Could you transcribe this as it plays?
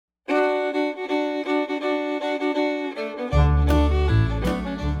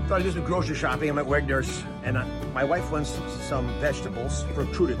to do some grocery shopping. I'm at Wegner's, and my wife wants some vegetables for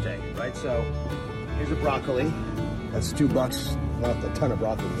crudité, right? So here's a broccoli. That's $2. Not a ton of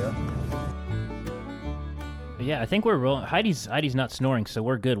broccoli there. Yeah, I think we're rolling. Heidi's not snoring, so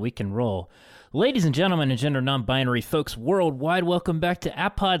we're good. We can roll. Ladies and gentlemen and gender non-binary folks worldwide, welcome back to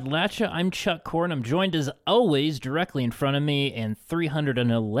Appalachia. I'm Chuck Corn. I'm joined as always directly in front of me and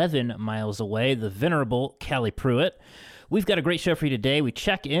 311 miles away, the venerable Callie Pruitt. We've got a great show for you today. We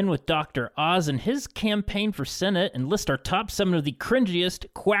check in with Dr. Oz and his campaign for Senate and list our top 7 of the cringiest,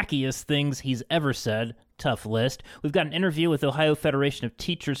 quackiest things he's ever said. Tough list. We've got an interview with Ohio Federation of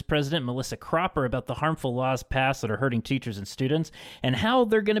Teachers President Melissa Cropper about the harmful laws passed that are hurting teachers and students and how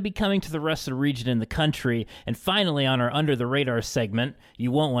they're going to be coming to the rest of the region in the country. And finally, on our Under the Radar segment,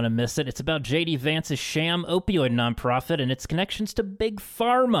 you won't want to miss it. It's about J.D. Vance's sham opioid nonprofit and its connections to Big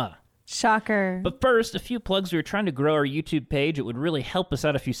Pharma. Shocker. But first, a few plugs. We were trying to grow our YouTube page. It would really help us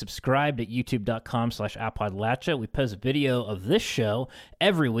out if you subscribed at youtube.com/Appalachia. We post video of this show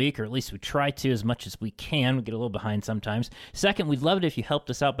every week, or at least we try to as much as we can. We get a little behind sometimes. Second, we'd love it if you helped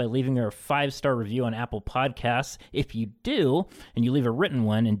us out by leaving a 5-star review on Apple Podcasts. If you do, and you leave a written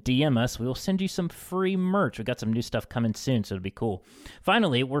one and DM us, we will send you some free merch. We've got some new stuff coming soon, so it'll be cool.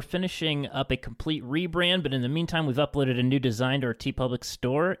 Finally, we're finishing up a complete rebrand, but in the meantime, we've uploaded a new design to our TeePublic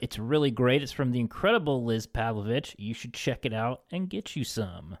store. It's really great. It's from the incredible Liz Pavlovich. You should check it out and get you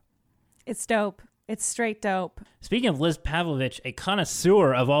some. It's dope. It's straight dope. Speaking of Liz Pavlovich, a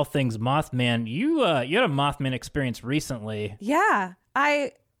connoisseur of all things Mothman, you had a Mothman experience recently. Yeah,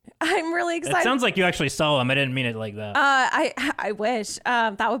 I'm really excited. It sounds like you actually saw him. I didn't mean it like that. I wish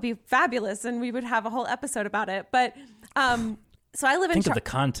that would be fabulous, and we would have a whole episode about it. But so I live in. Think of the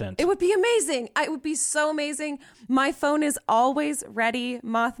content. It would be amazing. It would be so amazing. My phone is always ready,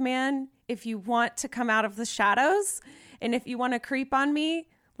 Mothman. If you want to come out of the shadows, and if you want to creep on me,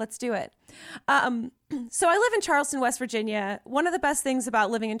 let's do it. So I live in Charleston, West Virginia. One of the best things about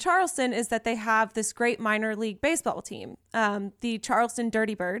living in Charleston is that they have this great minor league baseball team, the Charleston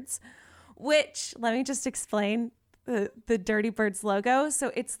Dirty Birds, which, let me just explain the Dirty Birds logo.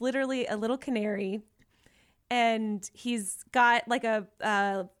 So it's literally a little canary, and he's got like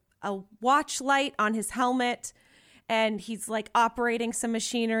a watch light on his helmet, and he's like operating some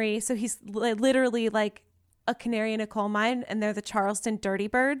machinery. So he's literally like a canary in a coal mine, and they're the Charleston Dirty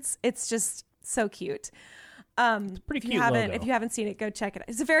Birds. It's just so cute. It's a pretty cute logo. If you haven't seen it, go check it out.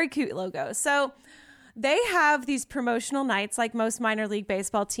 It's a very cute logo. So they have these promotional nights like most minor league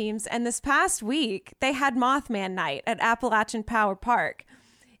baseball teams. And this past week, they had Mothman Night at Appalachian Power Park.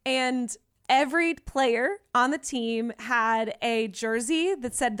 And every player on the team had a jersey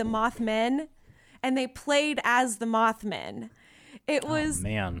that said the Mothmen, and they played as the Mothmen. It was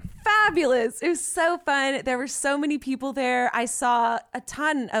fabulous. It was so fun. There were so many people there. I saw a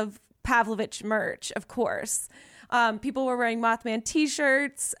ton of Pavlovich merch, of course. People were wearing Mothman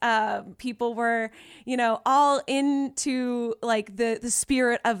t-shirts. People were, all into like the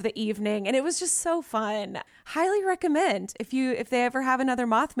spirit of the evening. And it was just so fun. Highly recommend if they ever have another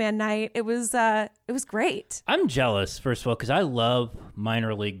Mothman night. It was great. I'm jealous, first of all, because I love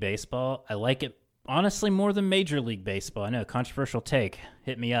minor league baseball. I like it honestly more than Major League Baseball. I know, controversial take.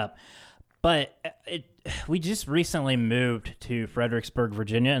 Hit me up. But we just recently moved to Fredericksburg,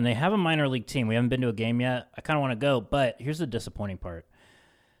 Virginia, and they have a minor league team. We haven't been to a game yet. I kind of want to go, but here's the disappointing part.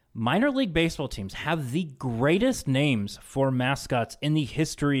 Minor league baseball teams have the greatest names for mascots in the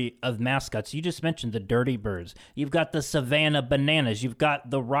history of mascots. You just mentioned the Dirty Birds. You've got the Savannah Bananas. You've got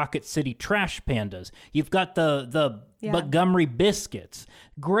the Rocket City Trash Pandas. You've got the Montgomery Biscuits.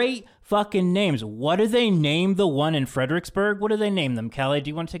 Great fucking names. What do they name the one in Fredericksburg? What do they name them, Callie? Do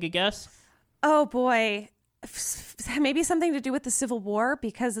you want to take a guess? Oh, boy. Maybe something to do with the Civil War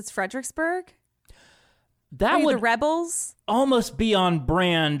because it's Fredericksburg? That Maybe would the Rebels? almost be on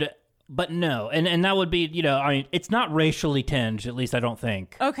brand, but no. And that would be, it's not racially tinged, at least I don't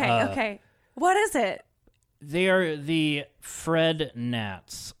think. Okay. What is it? They are the Fred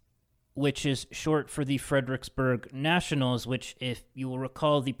Nats, which is short for the Fredericksburg Nationals, which, if you will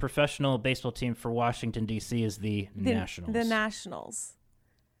recall, the professional baseball team for Washington, D.C. is the Nationals. The Nationals.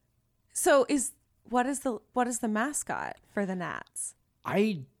 So what is the mascot for the Nats?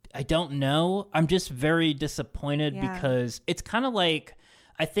 I don't know. I'm just very disappointed because it's kind of like,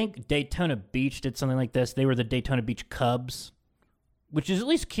 I think Daytona Beach did something like this. They were the Daytona Beach Cubs, which is at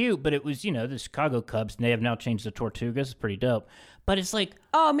least cute, but it was, the Chicago Cubs, and they have now changed the Tortugas. It's pretty dope. But it's like...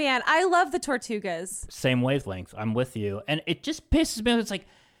 Oh, man, I love the Tortugas. Same wavelength. I'm with you. And it just pisses me off. It's like,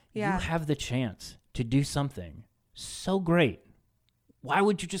 you have the chance to do something so great Why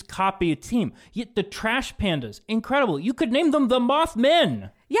would you just copy a team? Yet the Trash Pandas, incredible. You could name them the Mothmen.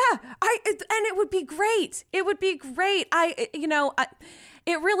 Yeah, and it would be great. It would be great.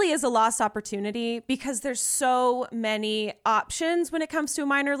 It really is a lost opportunity because there's so many options when it comes to a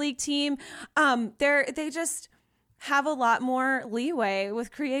minor league team. They just have a lot more leeway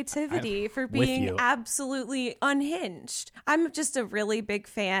with creativity for being absolutely unhinged. I'm just a really big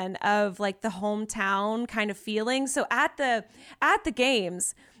fan of like the hometown kind of feeling. So at the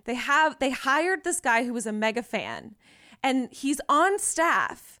games, they hired this guy who was a mega fan, and he's on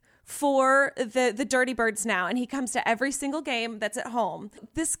staff for the Dirty Birds now, and he comes to every single game that's at home.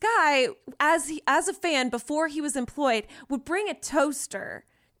 This guy, as a fan before he was employed, would bring a toaster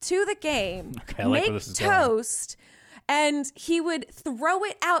to the game, make toast, and he would throw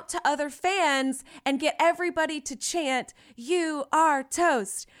it out to other fans and get everybody to chant, "You are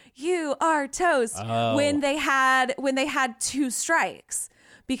toast, you are toast," when they had 2 strikes.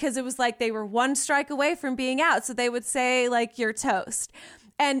 Because it was like they were 1 strike away from being out. So they would say, like, "You're toast."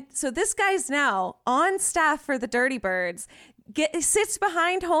 And so this guy's now on staff for the Dirty Birds, sits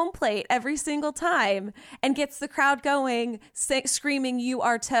behind home plate every single time and gets the crowd going, screaming, "You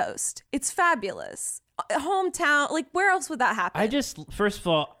are toast." It's fabulous. Hometown, like, where else would that happen? First of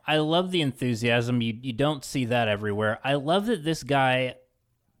all, I love the enthusiasm. You don't see that everywhere. I love that this guy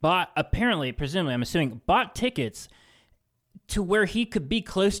presumably, I'm assuming, bought tickets to where he could be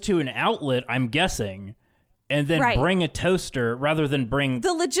close to an outlet, I'm guessing, and then bring a toaster rather than bring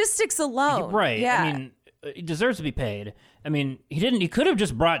the logistics alone. Right. Yeah. I mean, he deserves to be paid. I mean, he could have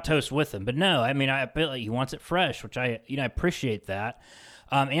just brought toast with him, but no. I mean, I feel like he wants it fresh, which I appreciate that.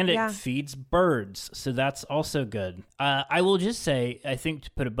 And it feeds birds, so that's also good. I will just say, I think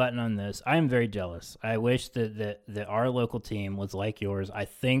to put a button on this, I am very jealous. I wish that our local team was like yours. I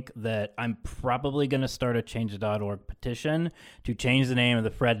think that I'm probably going to start a Change.org petition to change the name of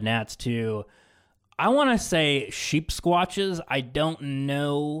the Fred Nats to, I want to say, Sheep Squatches. I don't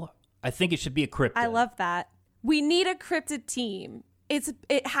know. I think it should be a cryptid. I love that. We need a cryptid team.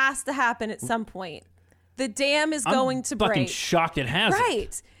 It has to happen at some point. The dam is going to break. I'm fucking shocked it hasn't.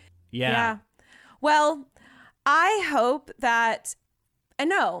 Right. Yeah. Well, I hope that,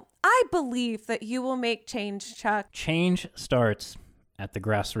 I believe that you will make change, Chuck. Change starts at the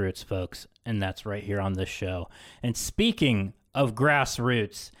grassroots, folks, and that's right here on this show. And speaking of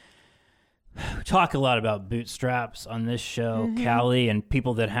grassroots, we talk a lot about bootstraps on this show, Callie, and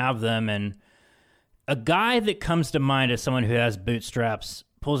people that have them. And a guy that comes to mind as someone who has bootstraps,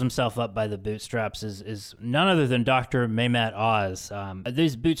 pulls himself up by the bootstraps, is none other than Dr. Mehmet Oz.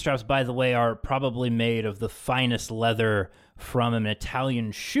 These bootstraps, by the way, are probably made of the finest leather from an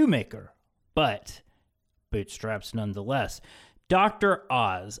Italian shoemaker, but bootstraps nonetheless. Dr.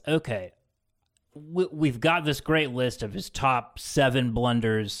 Oz, okay, we've got this great list of his top 7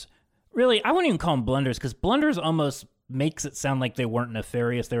 blunders. Really, I wouldn't even call them blunders, because blunders almost makes it sound like they weren't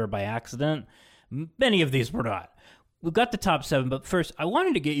nefarious, they were by accident. Many of these were not. We've got the top 7, but first, I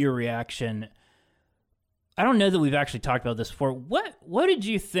wanted to get your reaction. I don't know that we've actually talked about this before. What did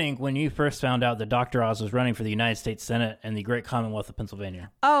you think when you first found out that Dr. Oz was running for the United States Senate and the great Commonwealth of Pennsylvania?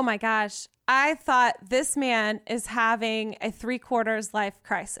 Oh my gosh. I thought this man is having a 3/4 life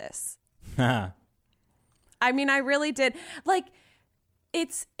crisis. I mean, I really did. Like,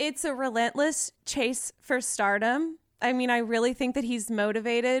 it's a relentless chase for stardom. I mean, I really think that he's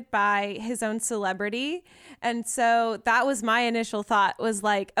motivated by his own celebrity. And so that was my initial thought, was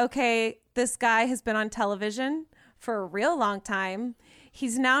like, okay, this guy has been on television for a real long time.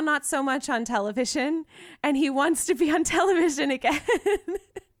 He's now not so much on television, and he wants to be on television again.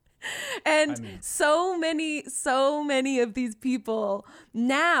 And so many of these people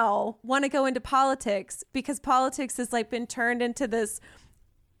now want to go into politics because politics has like been turned into this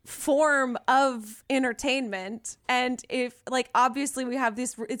form of entertainment. And if like, obviously we have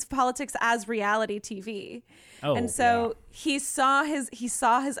this, it's politics as reality TV. And so he saw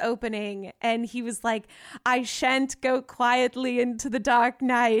his opening and he was like, "I shan't go quietly into the dark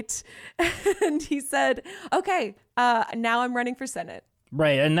night." And he said, okay, now I'm running for Senate.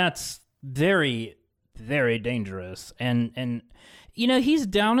 Right. And that's very, very dangerous. And he's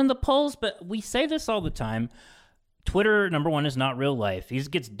down in the polls, but we say this all the time. Twitter, number one, is not real life. He's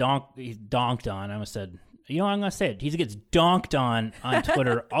donked on. I almost said, I'm going to say it. He gets donked on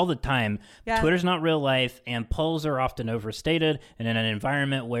Twitter all the time. Yeah. Twitter's not real life, and polls are often overstated. And in an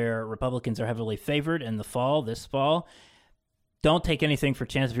environment where Republicans are heavily favored in this fall, don't take anything for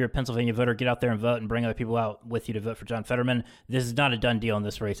chance. If you're a Pennsylvania voter, get out there and vote and bring other people out with you to vote for John Fetterman. This is not a done deal in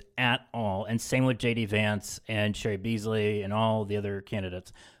this race at all. And same with J.D. Vance and Sherry Beasley and all the other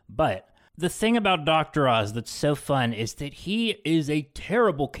candidates. But The thing about Dr. Oz that's so fun is that he is a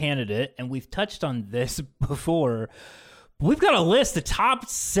terrible candidate, and we've touched on this before. We've got a list, the top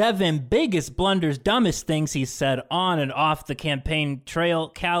 7 biggest blunders, dumbest things he said on and off the campaign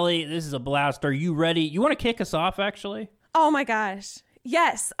trail. Callie, this is a blast. Are you ready? You want to kick us off, actually? Oh my gosh.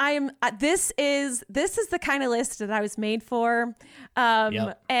 Yes, I am. This is the kind of list that I was made for.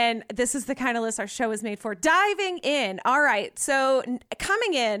 And this is the kind of list our show is made for. Diving in. All right. So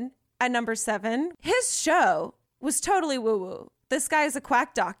coming in at number 7, his show was totally woo-woo. This guy is a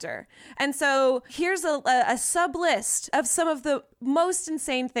quack doctor. And so here's a sub list of some of the most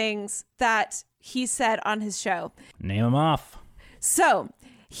insane things that he said on his show. Name them off. So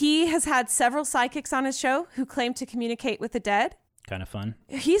he has had several psychics on his show who claim to communicate with the dead. Kind of fun.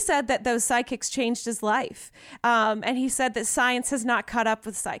 He said that those psychics changed his life. And he said that science has not caught up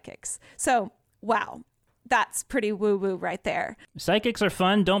with psychics. So, wow. That's pretty woo-woo right there. Psychics are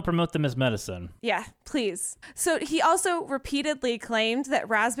fun. Don't promote them as medicine. Yeah, please. So he also repeatedly claimed that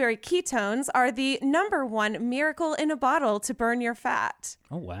raspberry ketones are the #1 miracle in a bottle to burn your fat.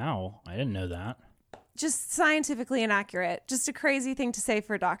 Oh, wow. I didn't know that. Just scientifically inaccurate. Just a crazy thing to say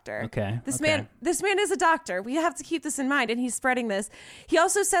for a doctor. Okay. This man is a doctor. We have to keep this in mind, and he's spreading this. He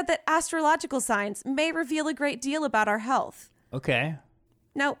also said that astrological signs may reveal a great deal about our health. Okay.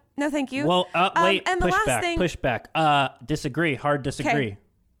 No, thank you. Well, wait, and the push last back, thing, push back. Disagree, hard disagree. Okay.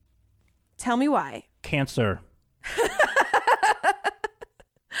 Tell me why. Cancer.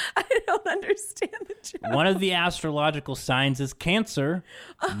 I don't understand the joke. One of the astrological signs is Cancer.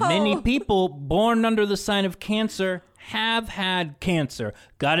 Many people born under the sign of Cancer have had cancer.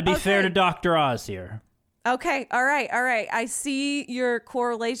 Got to be fair to Dr. Oz here. Okay, all right. I see your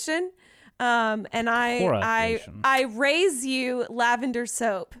correlation. And I raise you lavender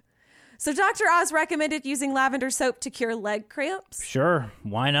soap. So Dr. Oz recommended using lavender soap to cure leg cramps. Sure,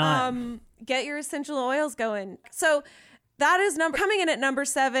 why not? Get your essential oils going. So that is coming in at number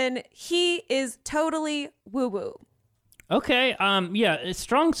 7. He is totally woo-woo. Okay, yeah, a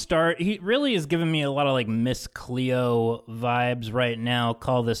strong start. He really is giving me a lot of like Miss Cleo vibes right now.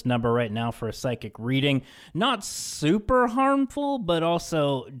 Call this number right now for a psychic reading. Not super harmful, but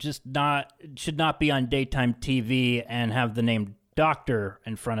also just should not be on daytime TV and have the name doctor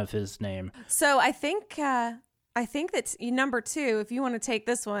in front of his name. So I think that's number 2. If you want to take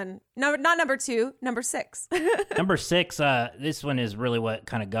this one, no, not number 2, number 6. Number 6, this one is really what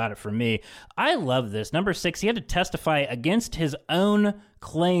kind of got it for me. I love this. Number 6, he had to testify against his own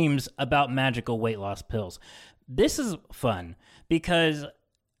claims about magical weight loss pills. This is fun because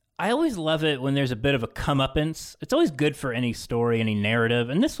I always love it when there's a bit of a comeuppance. It's always good for any story, any narrative,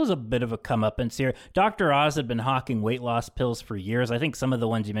 and this was a bit of a comeuppance here. Dr. Oz had been hawking weight loss pills for years. I think some of the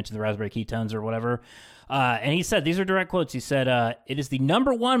ones you mentioned, the raspberry ketones or whatever. And he said, these are direct quotes. He said, it is the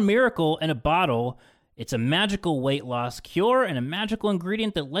 #1 miracle in a bottle. It's a magical weight loss cure and a magical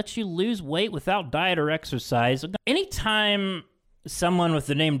ingredient that lets you lose weight without diet or exercise. Anytime someone with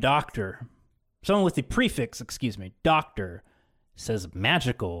the name doctor, someone with the prefix, doctor, says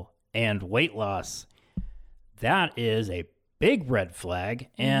magical and weight loss, that is a big red flag.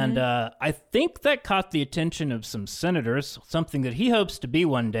 And I think that caught the attention of some senators, something that he hopes to be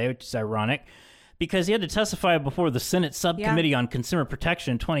one day, which is ironic, because he had to testify before the Senate Subcommittee on Consumer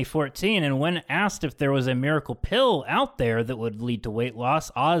Protection in 2014. And when asked if there was a miracle pill out there that would lead to weight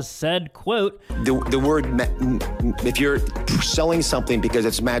loss, Oz said, quote, the word, if you're selling something because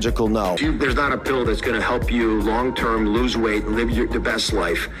it's magical, no. There's not a pill that's going to help you long-term lose weight and live the best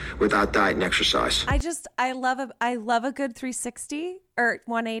life without diet and exercise. I love a good 360 or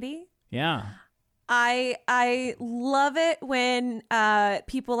 180. Yeah. I love it when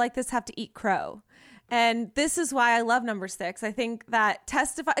people like this have to eat crow. And this is why I love number 6. I think that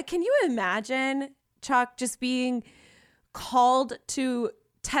can you imagine, Chuck, just being called to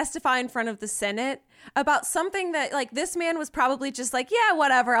testify in front of the Senate about something that, like, this man was probably just like, yeah,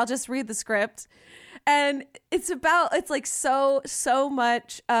 whatever, I'll just read the script. And it's like so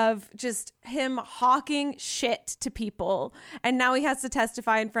much of just him hawking shit to people. And now he has to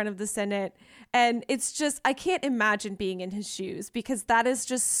testify in front of the Senate. And it's just, I can't imagine being in his shoes because that is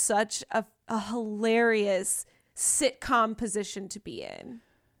just such a hilarious sitcom position to be in.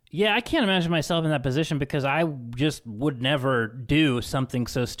 Yeah, I can't imagine myself in that position because I just would never do something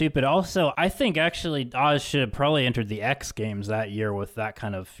so stupid. Also, I think actually Oz should have probably entered the X Games that year with that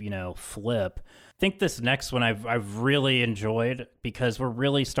kind of, flip. I think this next one I've really enjoyed because we're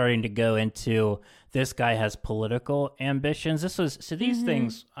really starting to go into this guy has political ambitions. These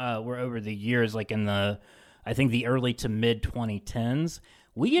things were over the years, like in the early to mid 2010s.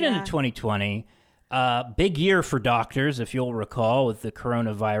 We get into 2020. Big year for doctors, if you'll recall, with the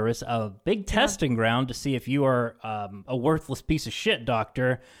coronavirus. A big testing ground to see if you are a worthless piece of shit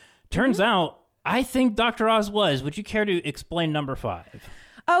doctor. Turns out, I think Dr. Oz was. Would you care to explain number 5?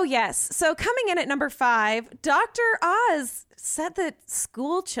 Oh, yes. So coming in at number 5, Dr. Oz said that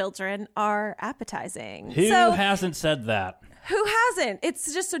school children are appetizing. Who hasn't said that? Who hasn't?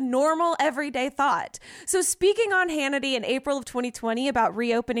 It's just a normal, everyday thought. So speaking on Hannity in April of 2020 about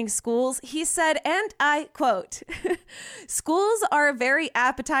reopening schools, he said, and I quote, "Schools are a very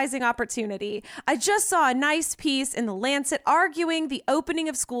appetizing opportunity. I just saw a nice piece in The Lancet arguing the opening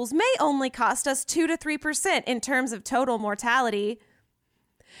of schools may only cost us 2 to 3% in terms of total mortality."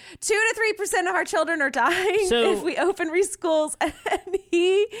 2 to 3% of our children are dying if we open schools, and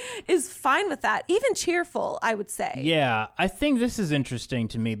he is fine with that, even cheerful, I would say. Yeah, I think this is interesting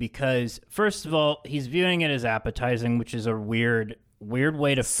to me because, first of all, he's viewing it as appetizing, which is a weird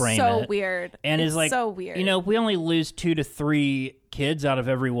way to frame it. So weird. And it's is like, so weird. You know, if we only lose 2 to 3 kids out of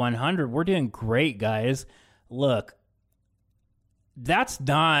every 100, we're doing great, guys. Look, that's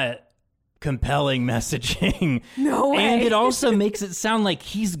not compelling messaging. No way. And it also makes it sound like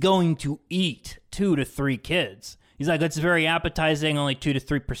he's going to eat 2 to 3 kids. He's like, it's very appetizing, only 2 to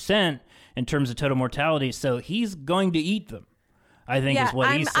 3% in terms of total mortality. So he's going to eat them, I think is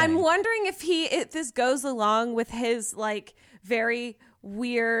what he's saying. I'm wondering if this goes along with his like very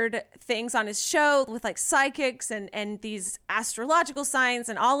weird things on his show with like psychics and these astrological signs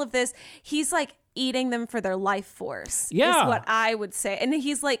and all of this. He's like eating them for their life force is what I would say. And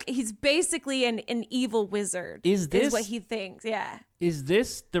he's basically an evil wizard is what he thinks. Yeah. Is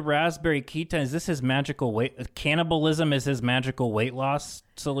this the raspberry ketone? Is this his magical cannibalism is his magical weight loss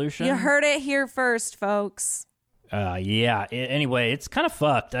solution? You heard it here first, folks. Yeah. Anyway, it's kind of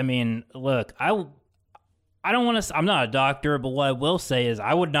fucked. I mean, look, I don't want to, I'm not a doctor, but what I will say is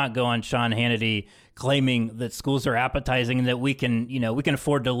I would not go on Sean Hannity claiming that schools are appetizing and that we can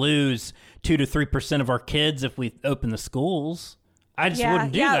afford to lose 2 to 3% of our kids if we open the schools. I just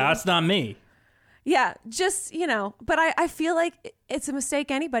wouldn't do that. That's not me. Yeah, just, but I feel like it's a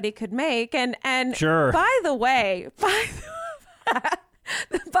mistake anybody could make. And sure. By the way,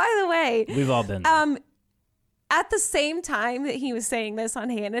 we've all been at the same time that he was saying this on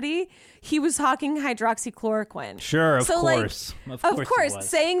Hannity, he was talking hydroxychloroquine. Sure, of course. Of course,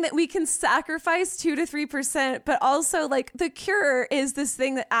 saying that we can sacrifice 2 to 3%, but also like the cure is this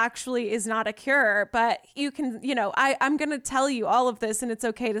thing that actually is not a cure. But you can, I'm going to tell you all of this, and it's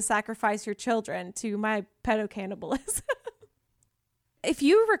okay to sacrifice your children to my pedocannibalism. If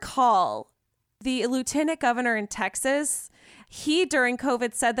you recall, the lieutenant governor in Texas, he, during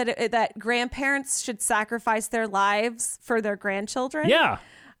COVID, said that grandparents should sacrifice their lives for their grandchildren. Yeah.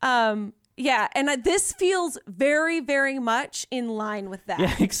 Yeah. And this feels very, very much in line with that.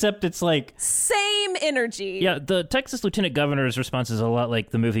 Yeah, except it's like same energy. Yeah. The Texas lieutenant governor's response is a lot like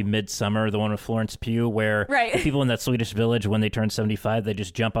the movie Midsummer, the one with Florence Pugh, where the people in that Swedish village, when they turn 75, they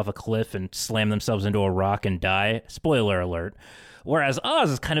just jump off a cliff and slam themselves into a rock and die. Spoiler alert. Whereas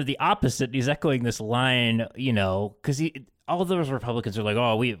Oz is kind of the opposite. He's echoing this line, because all those Republicans are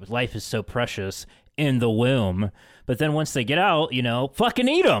like, life is so precious in the womb. But then once they get out, fucking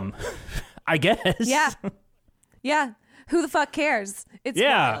eat them, I guess. Yeah. Yeah. Who the fuck cares? It's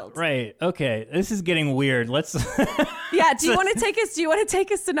wild. Right. Okay. This is getting weird. Let's. Yeah. Do you want to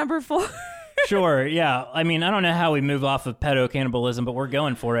take us to number 4? Sure. Yeah. I mean, I don't know how we move off of pedocannibalism, but we're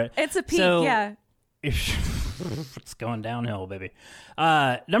going for it. It's a peak. Yeah. It's going downhill, baby.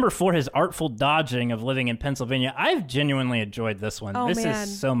 Number 4, his artful dodging of living in Pennsylvania. I've genuinely enjoyed this one. This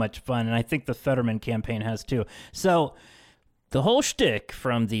is so much fun, and I think the Fetterman campaign has too. So the whole shtick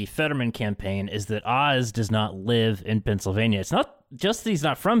from the Fetterman campaign is that Oz does not live in Pennsylvania. It's not just that he's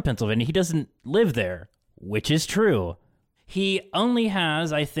not from Pennsylvania. He doesn't live there, which is true. He only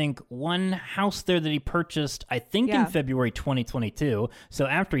has, I think, one house there that he purchased, in February 2022. So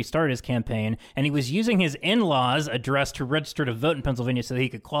after he started his campaign, and he was using his in-laws' address to register to vote in Pennsylvania so that he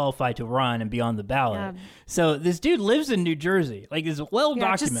could qualify to run and be on the ballot. Yeah. So this dude lives in New Jersey. Like, is well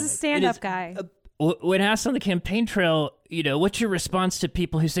documented. Just a stand-up guy. When asked on the campaign trail, what's your response to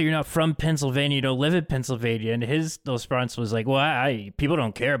people who say you're not from Pennsylvania, you don't live in Pennsylvania? And his response was like, people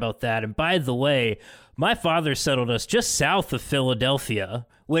don't care about that. And by the way, my father settled us just south of Philadelphia,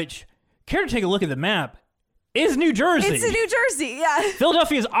 which, care to take a look at the map, is New Jersey. It's in New Jersey, yeah.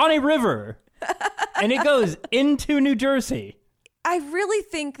 Philadelphia is on a river, and it goes into New Jersey. I really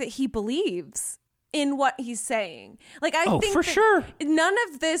think that he believes in what he's saying. Like, I think for sure. none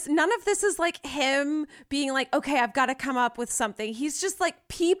of this is like him being like, okay, I've got to come up with something. He's just like,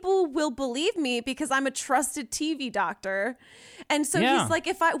 people will believe me because I'm a trusted TV doctor. And so he's like,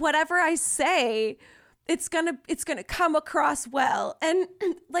 whatever I say, it's gonna come across well. And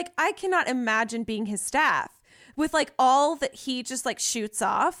like, I cannot imagine being his staff with like all that he just like shoots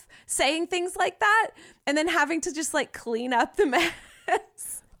off, saying things like that, and then having to just like clean up the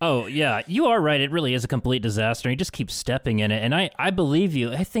mess. Oh, yeah, you are right. It really is a complete disaster. He just keeps stepping in it. And I believe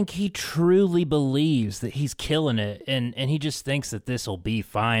you. I think he truly believes that he's killing it. And he just thinks that this will be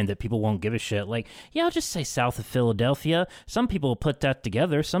fine, that people won't give a shit. Like, yeah, I'll just say south of Philadelphia. Some people will put that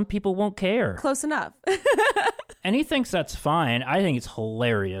together. Some people won't care. Close enough. And he thinks that's fine. I think it's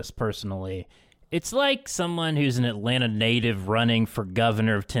hilarious, personally. It's like someone who's an Atlanta native running for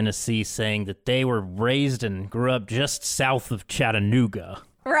governor of Tennessee saying that they were raised and grew up just south of Chattanooga.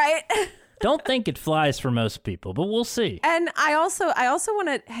 Right. Don't think it flies for most people, but we'll see. And I also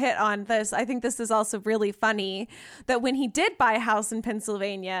want to hit on this. I think this is also really funny that when he did buy a house in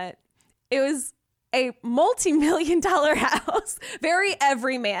Pennsylvania, it was a multi-million-dollar house. Very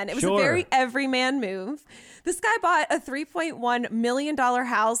everyman. It was a very everyman move. This guy bought a $3.1 million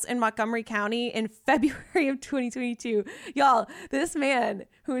house in Montgomery County in February of 2022. Y'all, this man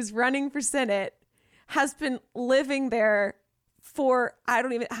who is running for Senate has been living there for, I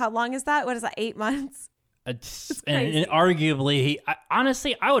don't even, how long is that? What is that, 8 months? And arguably,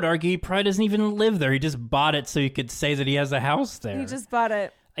 honestly, I would argue he probably doesn't even live there. He just bought it so he could say that he has a house there. He just bought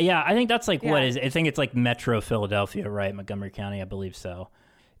it. Yeah, I think that's like what is, I think it's like Metro Philadelphia, right? Montgomery County, I believe so.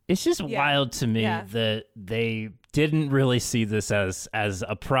 It's just wild to me that they didn't really see this as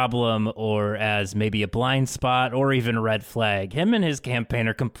a problem or as maybe a blind spot or even a red flag. Him and his campaign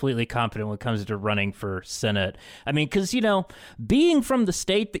are completely competent when it comes to running for Senate. I mean, because, you know, being from the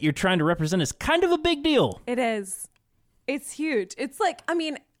state that you're trying to represent is kind of a big deal. It is. It's huge. It's like, I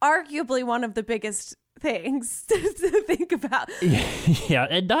mean, arguably one of the biggest things to think about. Yeah,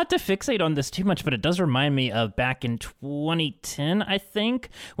 and not to fixate on this too much, but it does remind me of back in 2010, I think,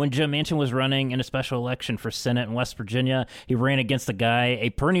 when Joe Manchin was running in a special election for Senate in West Virginia. He ran against a guy, a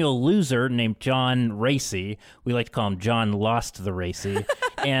perennial loser named John Racy. We like to call him John Lost the Racy.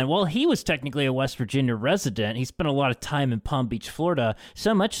 And while he was technically a West Virginia resident, he spent a lot of time in Palm Beach, Florida,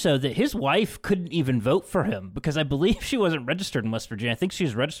 so much so that his wife couldn't even vote for him because I believe she wasn't registered in West Virginia. I think she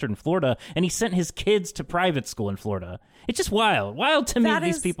was registered in Florida, and he sent his kids to private school in Florida. It's just wild. Wild to me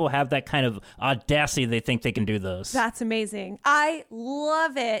these people have that kind of audacity. They think they can do this. That's amazing. I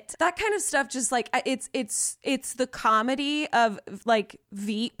love it. That kind of stuff, just like it's the comedy of like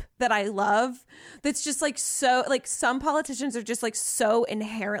Veep that I love. That's just like so, like some politicians are just like so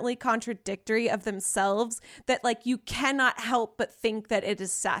inherently contradictory of themselves that like you cannot help but think that it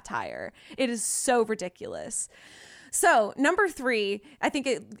is satire. It is so ridiculous. So number 3, I think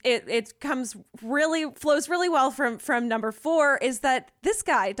it flows really well from number 4 is that this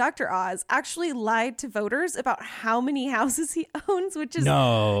guy, Dr. Oz, actually lied to voters about how many houses he owns, which is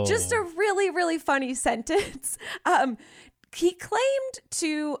just a really, really funny sentence. He claimed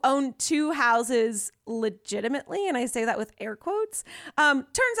to own 2 houses legitimately, and I say that with air quotes.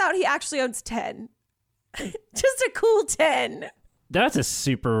 Turns out he actually owns 10. Just a cool 10. That's a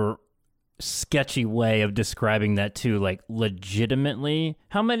super sketchy way of describing that too, like legitimately.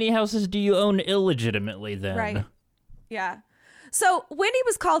 How many houses do you own illegitimately then? Right. Yeah. So when he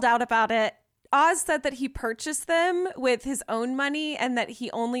was called out about it, Oz said that he purchased them with his own money and that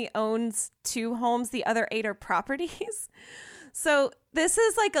he only owns 2 homes. The other 8 are properties. So this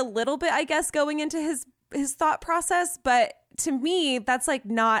is like a little bit, I guess, going into his thought process. But to me, that's like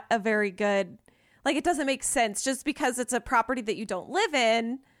not a very good, like it doesn't make sense. Just because it's a property that you don't live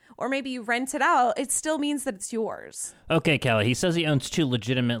in, or maybe you rent it out, it still means that it's yours. Okay, Callie, he says he owns 2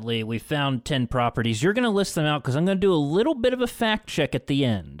 legitimately. We found 10 properties. You're going to list them out because I'm going to do a little bit of a fact check at the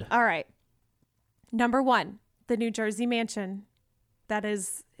end. All right. Number 1, the New Jersey mansion. That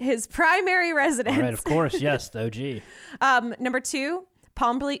is his primary residence. All right, of course. Yes, the OG. Number 2,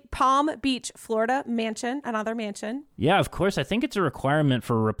 Palm Beach, Florida mansion, another mansion. Yeah, of course. I think it's a requirement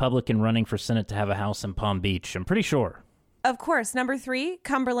for a Republican running for Senate to have a house in Palm Beach. I'm pretty sure. Of course. Number 3,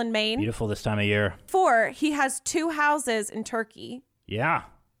 Cumberland, Maine. Beautiful this time of year. 4, he has 2 houses in Turkey. Yeah.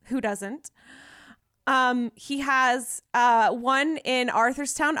 Who doesn't? He has one in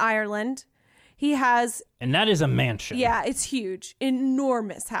Arthurstown, Ireland. He has... And that is a mansion. Yeah, it's huge.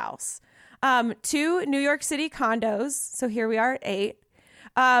 Enormous house. 2 New York City condos. So here we are at 8.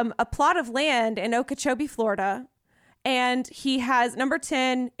 A plot of land in Okeechobee, Florida. And he has... Number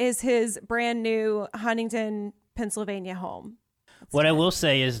 10 is his brand new Huntington, Pennsylvania home. What I will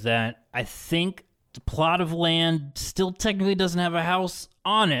say is that I think plot of land, still technically doesn't have a house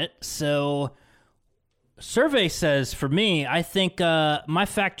on it. So survey says for me, I think my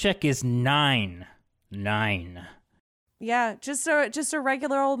fact check is 9. Yeah, just a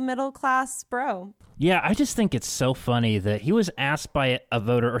regular old middle class bro. Yeah, I just think it's so funny that he was asked by a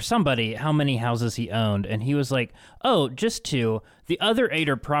voter or somebody how many houses he owned, and he was like, oh, just 2. The other 8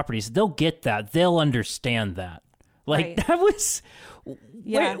 are properties. They'll get that. They'll understand that. Like, Right. that was...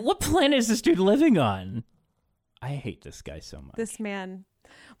 Yeah. Wait, what planet is this dude living on? I hate this guy so much. This man.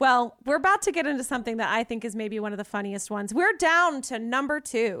 Well, we're about to get into something that I think is maybe one of the funniest ones. We're down to number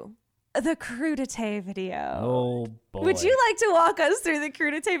 2, the crudité video. Oh, boy. Would you like to walk us through the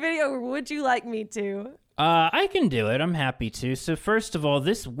crudité video, or would you like me to? I can do it. I'm happy to. So first of all,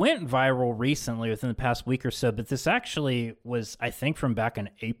 this went viral recently within the past week or so, but this actually was, I think, from back in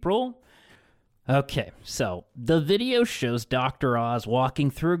April. Okay, so the video shows Dr. Oz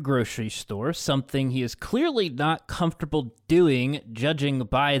walking through a grocery store, something he is clearly not comfortable doing, judging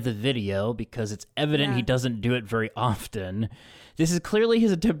by the video, because it's evident he doesn't do it very often. This is clearly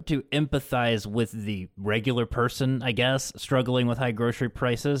his attempt to empathize with the regular person, I guess, struggling with high grocery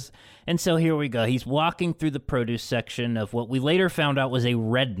prices. And so here we go. He's walking through the produce section of what we later found out was a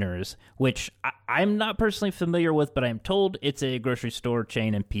Redner's, which I'm not personally familiar with, but I'm told it's a grocery store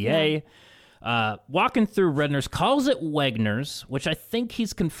chain in PA. Yeah. Walking through Redner's, calls it Wegner's, which I think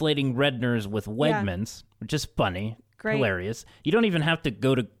he's conflating Redner's with Wegmans, which is funny, hilarious. You don't even have to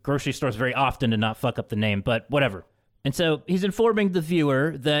go to grocery stores very often to not fuck up the name, but whatever. And so he's informing the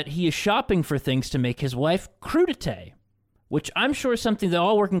viewer that he is shopping for things to make his wife crudité, which I'm sure is something that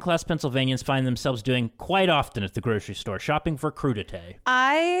all working-class Pennsylvanians find themselves doing quite often at the grocery store, shopping for crudité.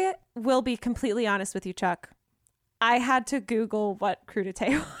 I will be completely honest with you, Chuck. I had to Google what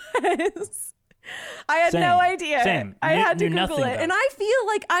crudité was. I had no idea. Same. I had to knew Google it. And I feel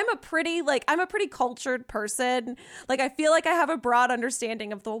like I'm a pretty cultured person. Like, I feel like I have a broad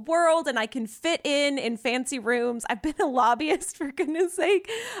understanding of the world and I can fit in fancy rooms. I've been a lobbyist, for goodness sake.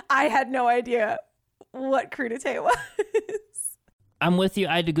 I had no idea what crudité was. I'm with you.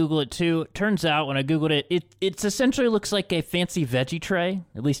 I had to Google it too. Turns out when I Googled it, it essentially looks like a fancy veggie tray,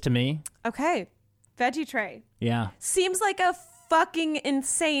 at least to me. Okay. Veggie tray. Yeah. Seems like a fucking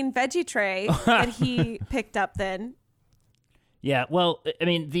insane veggie tray that he picked up then. Yeah, well, I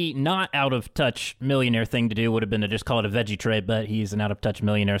mean, the not out-of-touch millionaire thing to do would have been to just call it a veggie tray, but he's an out-of-touch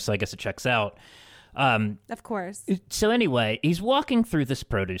millionaire, so I guess it checks out. Of course. So anyway, he's walking through this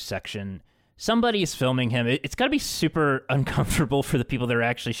produce section. Somebody is filming him. It's got to be super uncomfortable for the people that are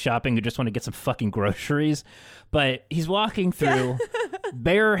actually shopping who just want to get some fucking groceries. But he's walking through,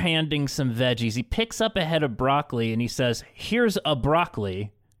 bare-handing some veggies. He picks up a head of broccoli, and he says, here's a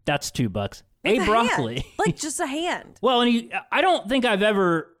broccoli. That's $2. With a broccoli. Hand. Like, just a hand. Well, and I don't think I've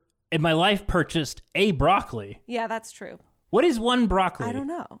ever in my life purchased a broccoli. Yeah, that's true. What is one broccoli? I don't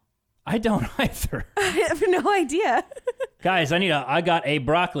know. I don't either. I have no idea. Guys, I got a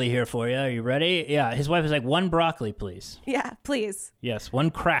broccoli here for you. Are you ready? Yeah, his wife is like, 1 broccoli, please. Yeah, please. Yes, 1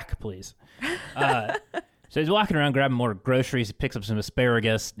 crack, please. So he's walking around grabbing more groceries. He picks up some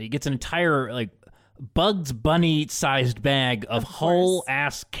asparagus. He gets an entire, like, Bugs Bunny-sized bag of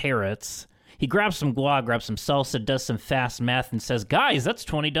whole-ass carrots. He grabs some guac, grabs some salsa, does some fast math, and says, guys, that's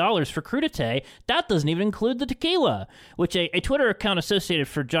 $20 for crudité. That doesn't even include the tequila, which a Twitter account associated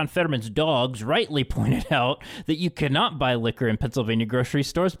for John Fetterman's dogs rightly pointed out that you cannot buy liquor in Pennsylvania grocery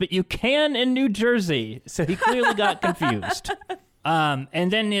stores, but you can in New Jersey. So he clearly got confused.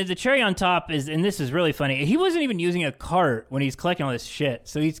 And then the cherry on top is, and this is really funny, he wasn't even using a cart when he's collecting all this shit.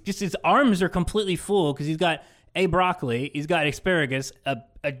 So he's just, his arms are completely full because he's got a broccoli, he's got asparagus,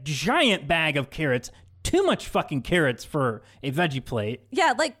 a giant bag of carrots, too much fucking carrots for a veggie plate.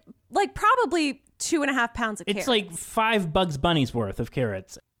 Yeah, like probably 2.5 pounds of carrots. It's like 5 Bugs Bunnies worth of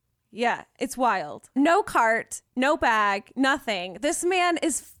carrots. Yeah, it's wild. No cart, no bag, nothing. This man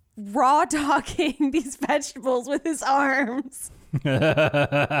is raw dogging these vegetables with his arms.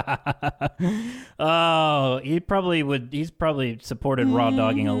 Oh, he's probably supported raw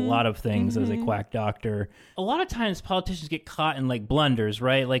dogging a lot of things as a quack doctor. A lot of times politicians get caught in like blunders,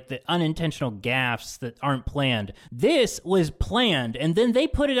 right? Like the unintentional gaffes that aren't planned. This was planned, and then they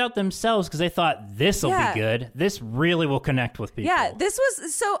put it out themselves because they thought this will be good. This really will connect with people. Yeah, this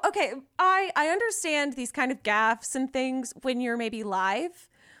was so okay. I understand these kind of gaffes and things when you're maybe live.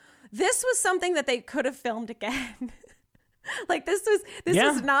 This was something that they could have filmed again. Like this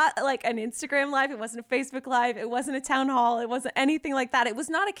was not like an Instagram live. It wasn't a Facebook live. It wasn't a town hall. It wasn't anything like that. It was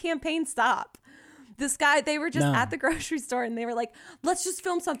not a campaign stop. This guy, they were just at the grocery store and they were like, let's just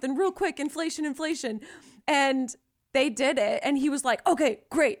film something real quick. Inflation. And they did it, and he was like, okay,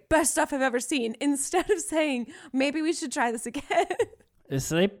 great, best stuff I've ever seen, instead of saying, maybe we should try this again.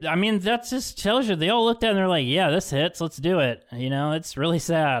 That just tells you, they all looked at it and they're like, yeah, this hits, let's do it. It's really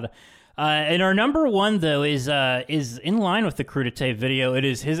sad. And our number one, though, is in line with the crudité video. It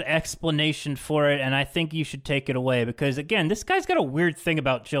is his explanation for it, and I think you should take it away because, again, this guy's got a weird thing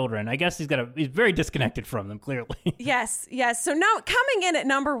about children. I guess he's very disconnected from them, clearly. Yes. So now coming in at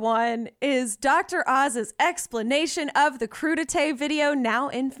number one is Dr. Oz's explanation of the crudité video,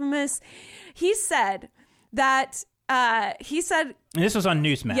 now infamous. He said that... And this was on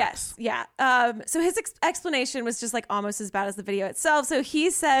Newsmax. Yes, yeah. So his explanation was just like almost as bad as the video itself. So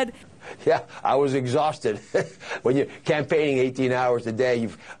he said, Yeah, I was exhausted. When you're campaigning 18 hours a day,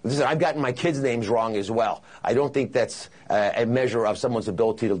 listen, I've gotten my kids' names wrong as well. I don't think that's a measure of someone's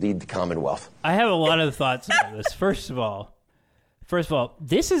ability to lead the Commonwealth. I have a lot of thoughts about this. First of all,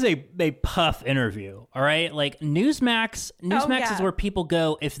 this is a puff interview, all right? Like Newsmax is where people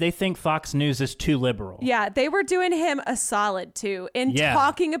go if they think Fox News is too liberal. Yeah, they were doing him a solid too in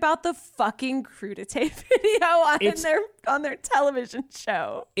talking about the fucking crudité video on their television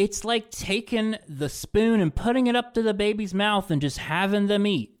show. It's like taking the spoon and putting it up to the baby's mouth and just having them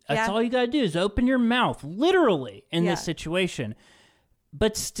eat. That's all you gotta do is open your mouth, literally, in this situation.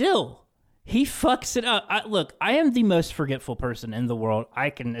 But still, he fucks it up. Look, I am the most forgetful person in the world.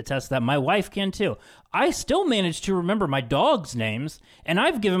 I can attest that. My wife can too. I still manage to remember my dog's names, and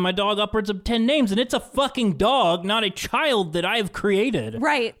I've given my dog upwards of 10 names, and it's a fucking dog, not a child that I have created.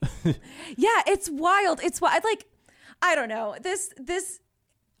 Right. Yeah, it's wild. It's wild. Like, I don't know. This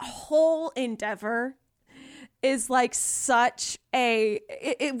whole endeavor is like such I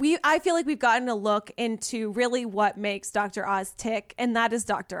feel like we've gotten a look into really what makes Dr. Oz tick, and that is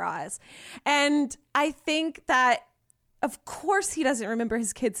Dr. Oz. And I think that, of course, he doesn't remember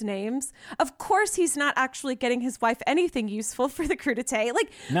his kids' names. Of course, he's not actually getting his wife anything useful for the crudité. Like,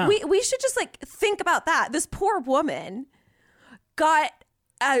 no. we should just like think about that. This poor woman got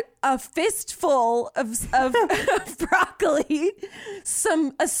a fistful of broccoli,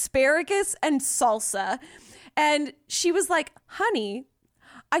 some asparagus, and salsa. And she was like, honey,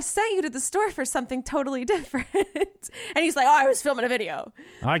 I sent you to the store for something totally different. And he's like, oh, I was filming a video.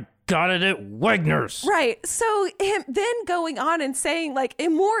 I got it at Wegner's. Right. So him then going on and saying like a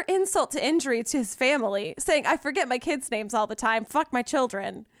more insult to injury to his family, saying, I forget my kids' names all the time. Fuck my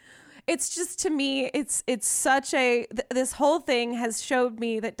children. It's just, to me, it's such this whole thing has showed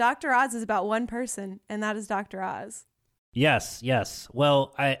me that Dr. Oz is about one person, and that is Dr. Oz. Yes.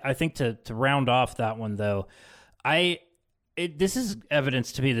 Well, I think to round off that one, though, this is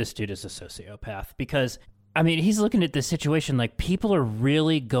evidence to me this dude is a sociopath, because, I mean, he's looking at this situation like people are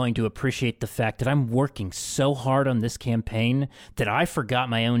really going to appreciate the fact that I'm working so hard on this campaign that I forgot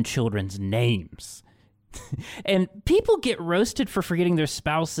my own children's names. And people get roasted for forgetting their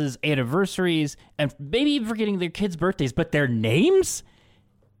spouse's anniversaries and maybe even forgetting their kids' birthdays, but their names?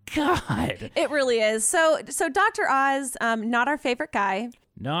 God. It really is. So Dr. Oz, not our favorite guy.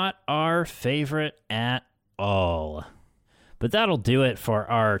 Not our favorite at all. But that'll do it for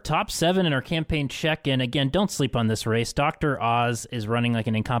our top 7 in our campaign check-in. Again, don't sleep on this race. Dr. Oz is running like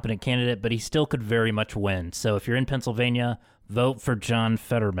an incompetent candidate, but he still could very much win. So if you're in Pennsylvania, vote for John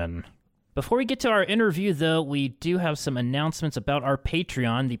Fetterman. Before we get to our interview, though, we do have some announcements about our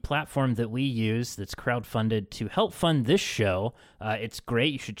Patreon, the platform that we use that's crowdfunded to help fund this show. It's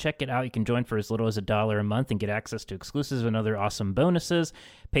great. You should check it out. You can join for as little as $1 a month and get access to exclusives and other awesome bonuses.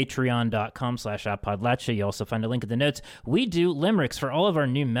 Patreon.com/appodlatcha. You also find a link in the notes. We do limericks for all of our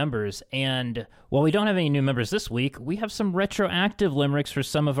new members, and while we don't have any new members this week, we have some retroactive limericks for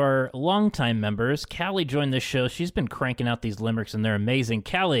some of our longtime members. Callie joined this show. She's been cranking out these limericks, and they're amazing.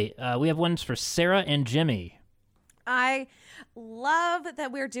 Callie, we have ones for Sarah and Jimmy. I love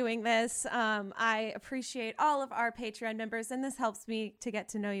that we're doing this. I appreciate all of our Patreon members, and this helps me to get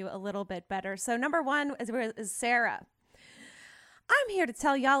to know you a little bit better. So number 1 is Sarah. I'm here to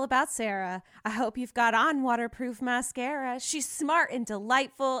tell y'all about Sarah. I hope you've got on waterproof mascara. She's smart and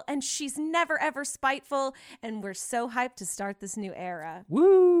delightful, and she's never ever spiteful, and we're so hyped to start this new era.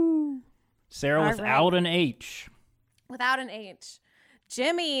 Woo! Sarah All without right. an H. Without an H.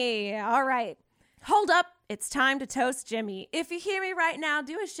 Jimmy. All right. Hold up. It's time to toast Jimmy. If you hear me right now,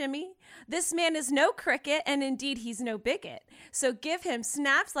 do a shimmy. This man is no cricket, and indeed he's no bigot. So give him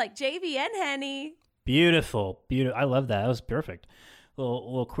snaps like JV and Henny. Beautiful. I love that. That was perfect.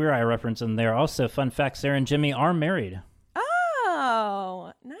 Little Queer Eye reference in there. Also, fun fact, Sarah and Jimmy are married.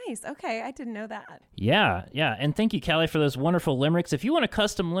 Oh, Nice. Okay, I didn't know that. Yeah. And thank you, Callie, for those wonderful limericks. If you want a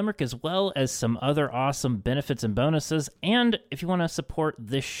custom limerick as well as some other awesome benefits and bonuses, and if you want to support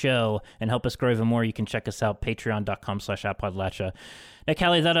this show and help us grow even more, you can check us out, patreon.com/appodlatcha. Now,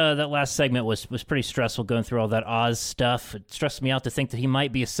 Callie, that last segment was pretty stressful going through all that Oz stuff. It stressed me out to think that he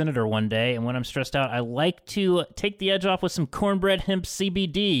might be a senator one day, and when I'm stressed out, I like to take the edge off with some Cornbread Hemp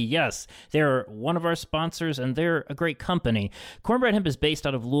CBD. Yes, they're one of our sponsors, and they're a great company. Cornbread Hemp is based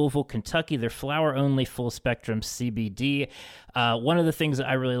out of Louisville, Kentucky. They're flower-only, full-spectrum CBD. One of the things that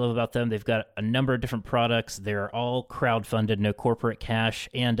I really love about them, they've got a number of different products. They're all crowdfunded, no corporate cash,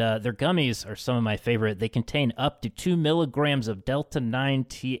 and their gummies are some of my favorite. They contain up to 2 milligrams of Delta-9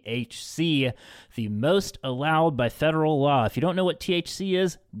 THC, the most allowed by federal law. If you don't know what THC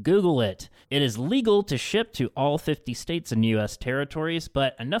is, Google it. It is legal to ship to all 50 states and U.S. territories,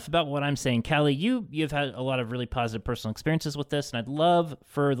 but enough about what I'm saying. Callie, you've had a lot of really positive personal experiences with this, and I'd love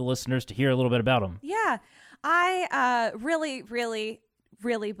for the listeners to hear a little bit about them. Yeah, I really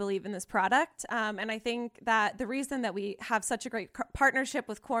believe in this product. And I think that the reason that we have such a great partnership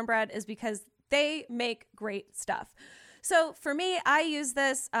with Cornbread is because they make great stuff. So for me, I use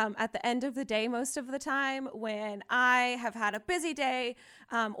this at the end of the day most of the time when I have had a busy day,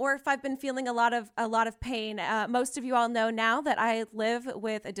 or if I've been feeling a lot of pain. Most of you all know now that I live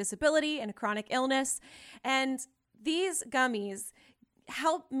with a disability and a chronic illness, and these gummies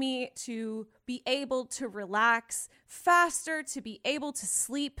help me to be able to relax faster, to be able to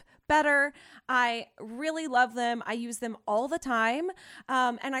sleep better. I really love them. I use them all the time,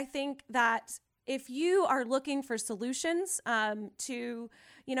 and I think that if you are looking for solutions to,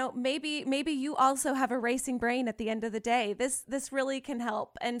 maybe you also have a racing brain at the end of the day, this really can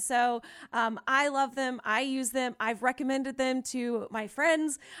help. And so I love them. I use them. I've recommended them to my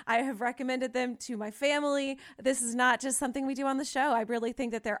friends. I have recommended them to my family. This is not just something we do on the show. I really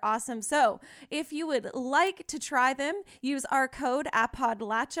think that they're awesome. So if you would like to try them, use our code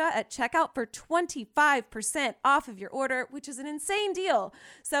APODLATCHA at checkout for 25% off of your order, which is an insane deal.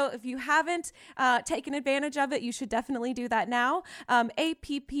 So if you haven't taken advantage of it, you should definitely do that now.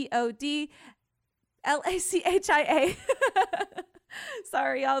 APPODLACHIA.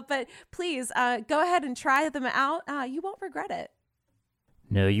 Sorry, y'all, but please go ahead and try them out. You won't regret it.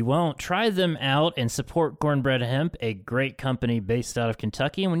 No, you won't. Try them out and support Cornbread Hemp, a great company based out of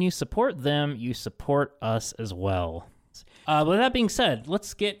Kentucky. And when you support them, you support us as well. With that being said,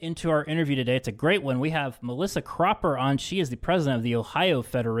 let's get into our interview today. It's a great one. We have Melissa Cropper on. She is the president of the Ohio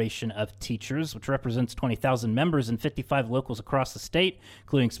Federation of Teachers, which represents 20,000 members in 55 locals across the state,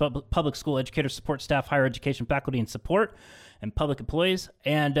 including public school educators, support staff, higher education faculty and support, and public employees.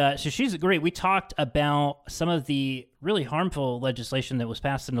 And so she's great. We talked about some of the really harmful legislation that was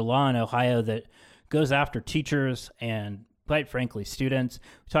passed into law in Ohio that goes after teachers and, quite frankly, students.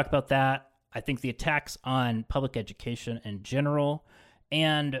 We talked about that. I think the attacks on public education in general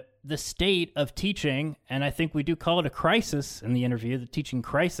and the state of teaching, and I think we do call it a crisis in the interview, the teaching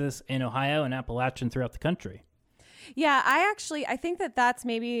crisis in Ohio and Appalachia and throughout the country. Yeah, I think that that's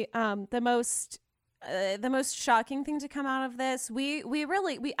maybe the most shocking thing to come out of this. We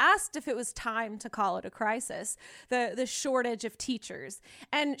asked if it was time to call it a crisis, the shortage of teachers.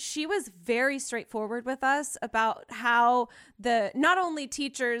 And she was very straightforward with us about how not only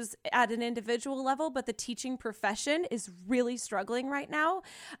teachers at an individual level, but the teaching profession is really struggling right now.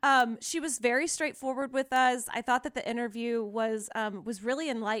 She was very straightforward with us. I thought that the interview was really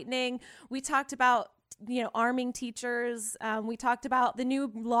enlightening. We talked about arming teachers. We talked about the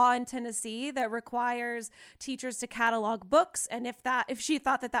new law in Tennessee that requires teachers to catalog books, and if she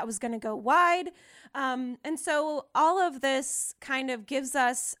thought that was going to go wide. And so all of this kind of gives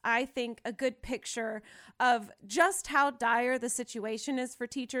us, I think, a good picture of just how dire the situation is for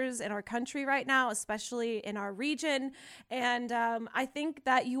teachers in our country right now, especially in our region. And I think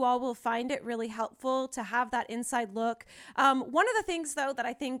that you all will find it really helpful to have that inside look. One of the things, though, that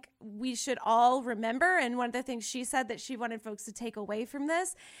I think we should all remember, and one of the things she said that she wanted folks to take away from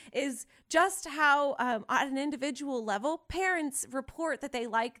this, is just how at an individual level, parents report that they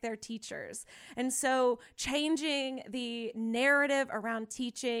like their teachers. And so changing the narrative around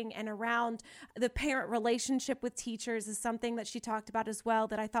teaching and around the parent relationship with teachers is something that she talked about as well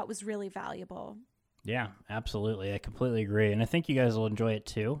that I thought was really valuable. Yeah, absolutely. I completely agree. And I think you guys will enjoy it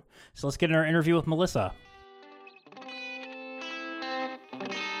too. So let's get in our interview with Melissa.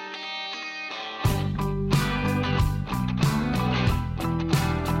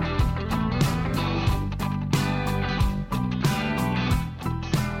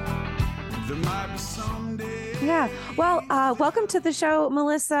 Yeah. Well, welcome to the show,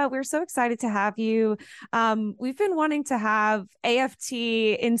 Melissa. We're so excited to have you. We've been wanting to have AFT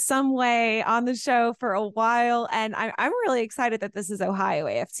in some way on the show for a while, and I'm really excited that this is Ohio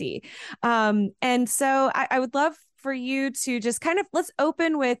AFT. And so I would love for you to just kind of, let's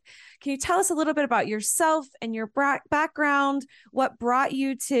open with, can you tell us a little bit about yourself and your background, what brought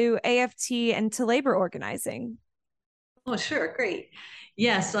you to AFT and to labor organizing? Oh, sure. Great.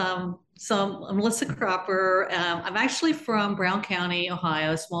 Yes. So I'm Melissa Cropper. I'm actually from Brown County,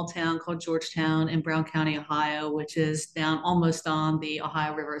 Ohio, a small town called Georgetown in Brown County, Ohio, which is down almost on the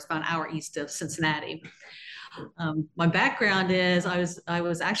Ohio River. It's about an hour east of Cincinnati. My background is I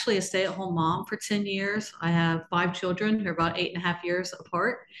was actually a stay-at-home mom for 10 years. I have 5 children. They're about 8.5 years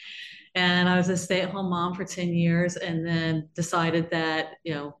apart. And I was a stay-at-home mom for 10 years and then decided that,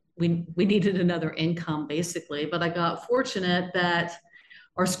 we needed another income basically. But I got fortunate that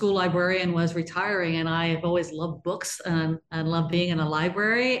our school librarian was retiring, and I have always loved books and love being in a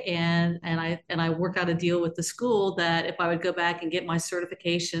library. And I worked out a deal with the school that if I would go back and get my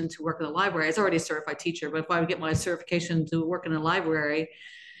certification to work in the library, I was already a certified teacher, but if I would get my certification to work in a library,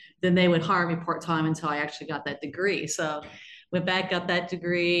 then they would hire me part-time until I actually got that degree. So went back, got that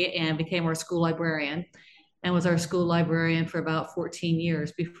degree, and became our school librarian, and was our school librarian for about 14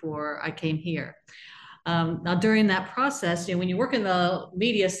 years before I came here. Now, during that process, when you work in the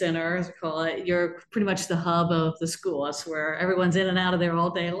media center, as we call it, you're pretty much the hub of the school. That's where everyone's in and out of there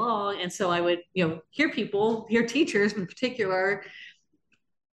all day long. And so I would, hear teachers in particular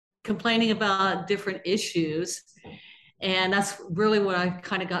complaining about different issues. And that's really what I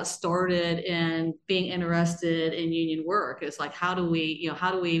kind of got started in being interested in union work. It's like, how do we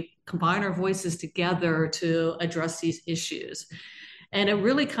combine our voices together to address these issues? And it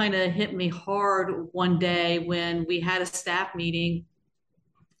really kind of hit me hard one day when we had a staff meeting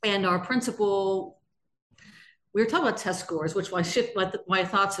and our principal, we were talking about test scores, which my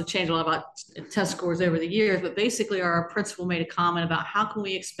thoughts have changed a lot about test scores over the years, but basically our principal made a comment about how can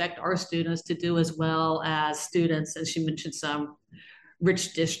we expect our students to do as well as students, and she mentioned some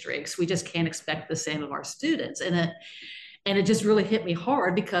rich districts. We just can't expect the same of our students. And it just really hit me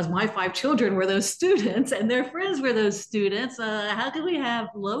hard because my 5 children were those students and their friends were those students. How can we have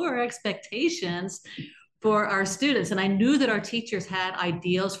lower expectations for our students? And I knew that our teachers had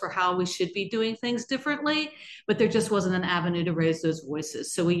ideals for how we should be doing things differently, but there just wasn't an avenue to raise those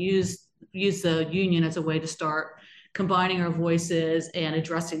voices. So we used the union as a way to start combining our voices and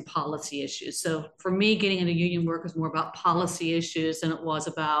addressing policy issues. So for me, getting into union work was more about policy issues than it was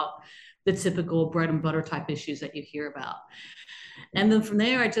about the typical bread and butter type issues that you hear about. And then from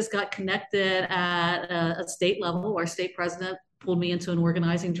there, I just got connected at a state level. Our state president pulled me into an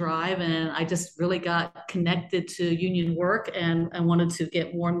organizing drive, and I just really got connected to union work and wanted to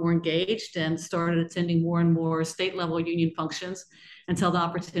get more and more engaged and started attending more and more state level union functions until the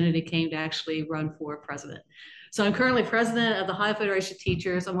opportunity came to actually run for president. So I'm currently president of the Ohio Federation of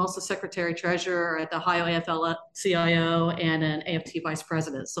Teachers. I'm also secretary treasurer at the Ohio AFL-CIO and an AFT vice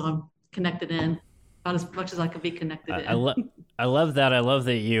president. So I'm connected in about as much as I could be connected in. I love that. I love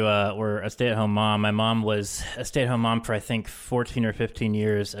that you were a stay-at-home mom. My mom was a stay-at-home mom for, I think, 14 or 15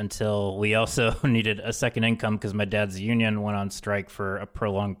 years until we also needed a second income because my dad's union went on strike for a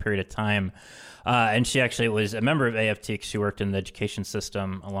prolonged period of time. And she actually was a member of AFT because she worked in the education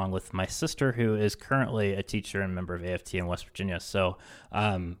system along with my sister, who is currently a teacher and member of AFT in West Virginia. So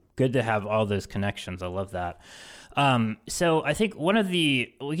good to have all those connections. I love that. So I think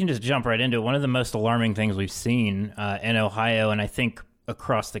we can just jump right into it. One of the most alarming things we've seen in Ohio, and I think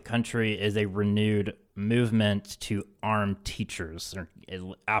across the country, is a renewed movement to arm teachers.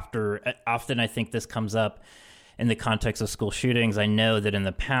 Often I think this comes up in the context of school shootings. I know that in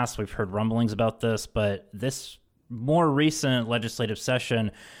the past we've heard rumblings about this, but this more recent legislative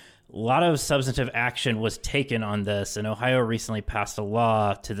session, a lot of substantive action was taken on this, and Ohio recently passed a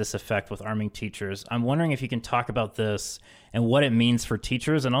law to this effect with arming teachers. I'm wondering if you can talk about this and what it means for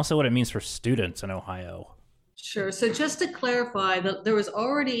teachers and also what it means for students in Ohio. Sure. So just to clarify, that there was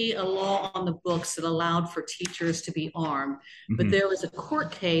already a law on the books that allowed for teachers to be armed, but there was a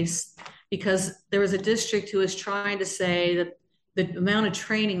court case because there was a district who was trying to say that the amount of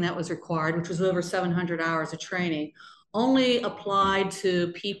training that was required, which was over 700 hours of training, only applied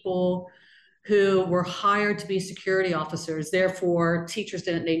to people who were hired to be security officers. Therefore, teachers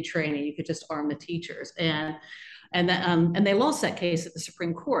didn't need training. You could just arm the teachers. And they lost that case at the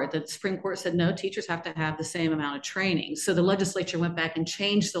Supreme Court. The Supreme Court said, no, teachers have to have the same amount of training. So the legislature went back and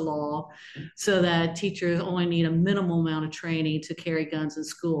changed the law so that teachers only need a minimal amount of training to carry guns in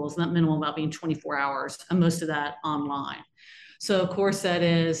schools, not minimal about being 24 hours, and most of that online. So, of course, that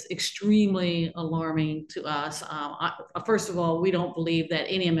is extremely alarming to us. First of all, we don't believe that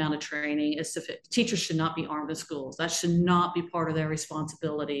any amount of training is sufficient. Teachers should not be armed in schools. That should not be part of their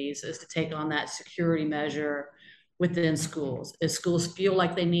responsibilities, is to take on that security measure within schools. If schools feel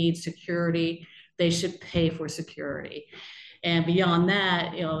like they need security, they should pay for security. And beyond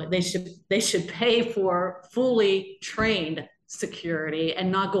that, they should pay for fully trained security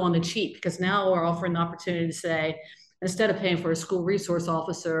and not go on the cheap, because now we're offering the opportunity to say, instead of paying for a school resource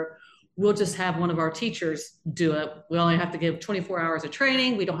officer, we'll just have one of our teachers do it. We only have to give 24 hours of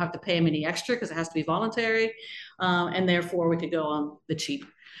training. We don't have to pay them any extra because it has to be voluntary. And therefore, we could go on the cheap.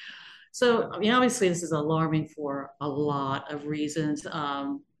 So, obviously, this is alarming for a lot of reasons,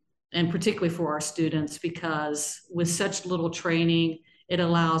 and particularly for our students, because with such little training, it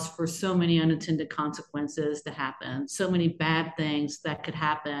allows for so many unintended consequences to happen, so many bad things that could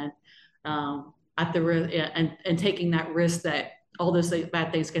happen. At the risk, and taking that risk that all those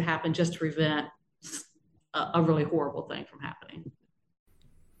bad things could happen just to prevent a really horrible thing from happening.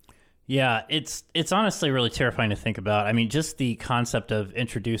 Yeah, it's honestly really terrifying to think about. I mean, just the concept of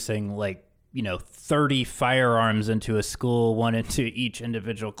introducing 30 firearms into a school, one into each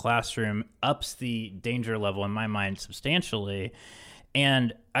individual classroom, ups the danger level in my mind substantially.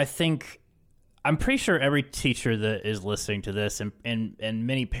 And I'm pretty sure every teacher that is listening to this and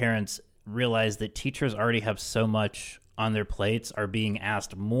many parents realize that teachers already have so much on their plates, are being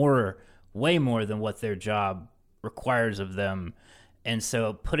asked way more than what their job requires of them. And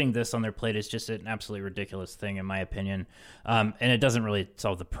so putting this on their plate is just an absolutely ridiculous thing, in my opinion. And it doesn't really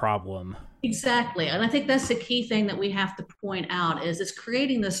solve the problem. Exactly. And I think that's the key thing that we have to point out is it's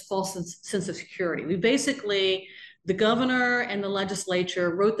creating this false sense of security. The governor and the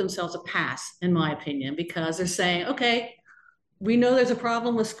legislature wrote themselves a pass, in my opinion, because they're saying, okay, we know there's a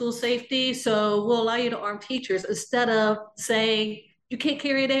problem with school safety, so we'll allow you to arm teachers, instead of saying you can't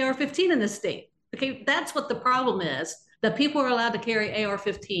carry an AR-15 in this state. Okay, that's what the problem is, that people are allowed to carry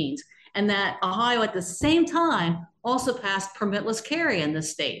AR-15s, and that Ohio at the same time also passed permitless carry in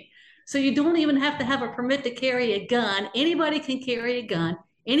this state. So you don't even have to have a permit to carry a gun. Anybody can carry a gun.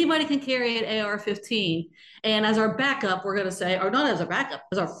 Anybody can carry an AR-15. And as our backup, we're going to say, or not as a backup,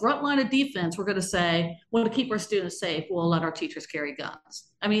 as our front line of defense, we're going to say, well, to keep our students safe, we'll let our teachers carry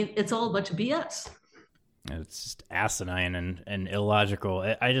guns. I mean, it's all a bunch of BS. It's just asinine and illogical.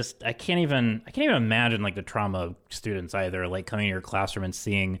 I can't even imagine the trauma of students either, coming to your classroom and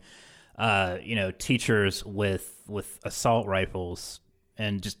seeing, teachers with assault rifles,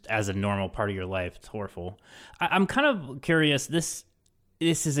 and just as a normal part of your life. It's horrible. I'm kind of curious. This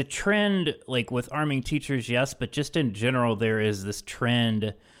is a trend, with arming teachers, yes, but just in general, there is this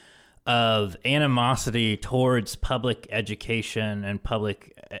trend of animosity towards public education and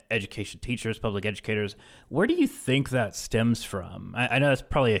public education teachers, public educators. Where do you think that stems from? I know that's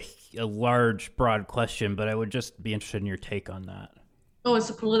probably a large, broad question, but I would just be interested in your take on that. Oh, it's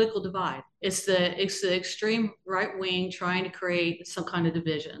a political divide. It's the extreme right wing trying to create some kind of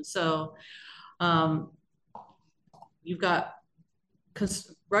division. So you've got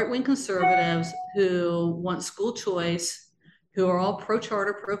right-wing conservatives who want school choice, who are all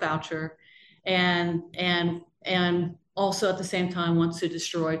pro-charter, pro-voucher, and also at the same time wants to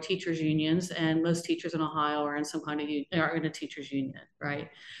destroy teachers' unions. And most teachers in Ohio are in some kind of are in a teachers' union, right?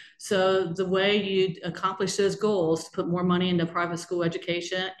 So the way you accomplish those goals, to put more money into private school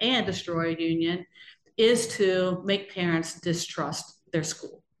education and destroy a union, is to make parents distrust their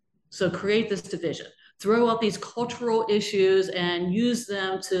school. So create this division. Throw up these cultural issues and use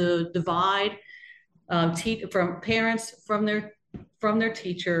them to divide from parents from their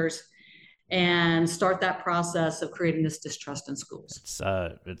teachers, and start that process of creating this distrust in schools.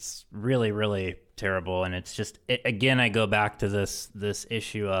 It's really, really terrible, and it's just again, I go back to this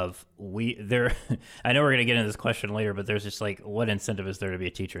issue of I know we're going to get into this question later, but there's just what incentive is there to be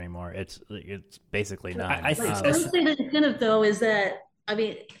a teacher anymore? It's basically none. I think the incentive, though, is that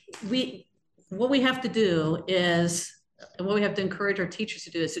what we have to do is, and what we have to encourage our teachers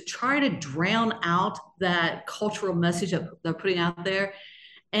to do, is to try to drown out that cultural message that they're putting out there,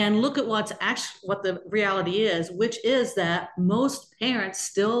 and look at what the reality is, which is that most parents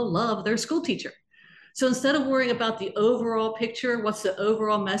still love their school teacher. So instead of worrying about the overall picture, what's the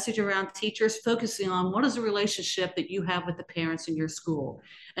overall message around teachers, focusing on what is the relationship that you have with the parents in your school.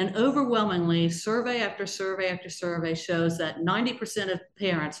 And overwhelmingly, survey after survey after survey shows that 90% of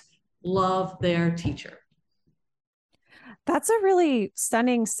parents love their teacher. That's a really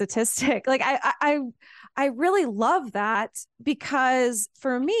stunning statistic. I really love that, because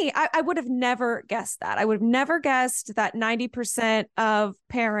for me, I would have never guessed that. I would have never guessed that 90% of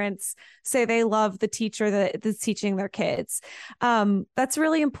parents say they love the teacher that's teaching their kids. That's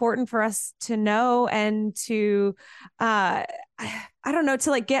really important for us to know, and to, I don't know, to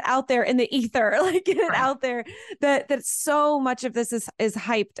like get out there in the ether, like get it out there that so much of this is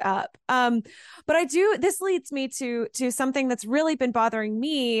hyped up. But this leads me to something that's really been bothering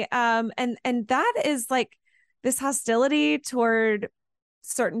me. And that is like this hostility toward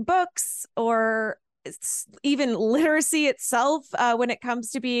certain books, or even literacy itself, when it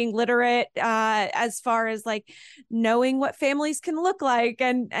comes to being literate, as far as like knowing what families can look like,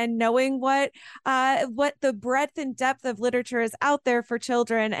 and knowing what the breadth and depth of literature is out there for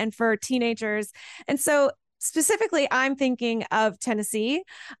children and for teenagers. And so specifically, I'm thinking of Tennessee,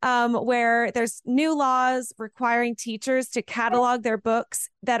 where there's new laws requiring teachers to catalog their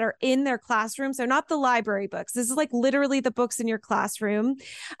books that are in their classroom. So not the library books. This is like literally the books in your classroom.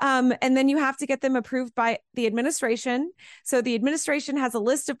 And then you have to get them approved by the administration. So the administration has a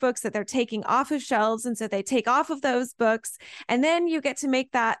list of books that they're taking off of shelves. And so they take off of those books. And then you get to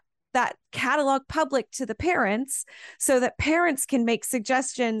make that catalog public to the parents, so that parents can make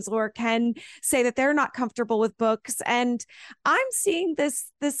suggestions or can say that they're not comfortable with books. And I'm seeing this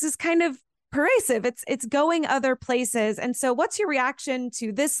is kind of pervasive. It's going other places. And so what's your reaction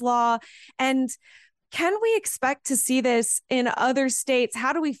to this law? And can we expect to see this in other states?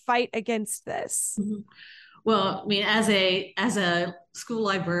 How do we fight against this? Mm-hmm. Well, I mean, as a school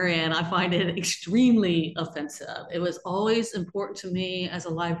librarian, I find it extremely offensive. It was always important to me as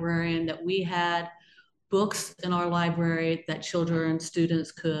a librarian that we had books in our library that children,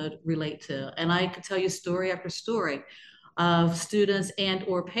 students could relate to. And I could tell you story after story of students and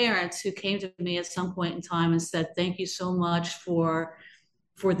or parents who came to me at some point in time and said, thank you so much for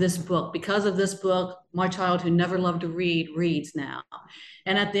this book. Because of this book, my child who never loved to read reads now.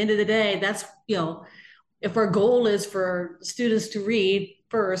 And at the end of the day, that's, if our goal is for students to read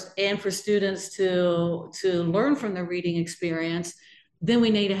first and for students to learn from their reading experience, then we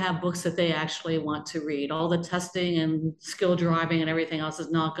need to have books that they actually want to read. All the testing and skill driving and everything else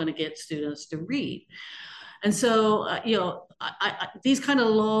is not going to get students to read. And so, these kind of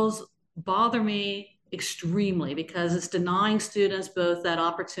laws bother me extremely, because it's denying students both that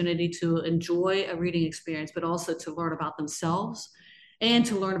opportunity to enjoy a reading experience, but also to learn about themselves and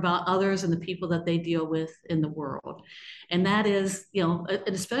to learn about others and the people that they deal with in the world. And that is,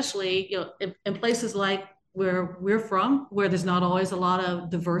 especially, in places like where we're from, where there's not always a lot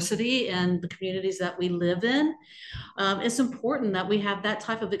of diversity in the communities that we live in, it's important that we have that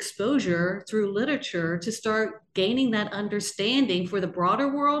type of exposure through literature to start gaining that understanding for the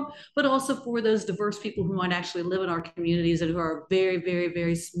broader world, but also for those diverse people who might actually live in our communities and who are a very, very,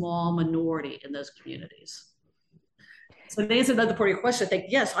 very small minority in those communities. So to answer another part of your question,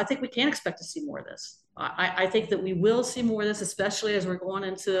 I think we can expect to see more of this. I think that we will see more of this, especially as we're going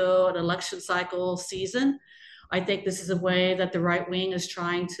into an election cycle season. I think this is a way that the right wing is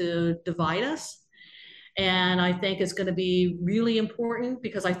trying to divide us. And I think it's going to be really important,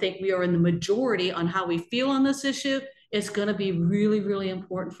 because I think we are in the majority on how we feel on this issue. It's going to be really, really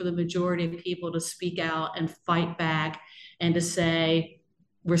important for the majority of people to speak out and fight back and to say,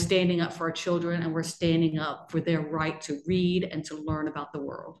 we're standing up for our children and we're standing up for their right to read and to learn about the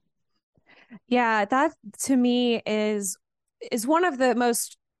world. Yeah, that to me is one of the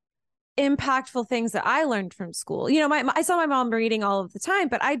most impactful things that I learned from school. I saw my mom reading all of the time,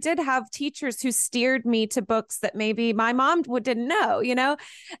 but I did have teachers who steered me to books that maybe my mom didn't know,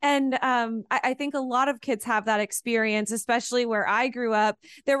 and I think a lot of kids have that experience, especially where I grew up.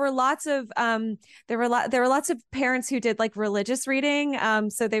 There were lots of parents who did like religious reading.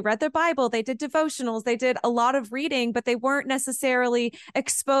 So they read the Bible, they did devotionals, they did a lot of reading, but they weren't necessarily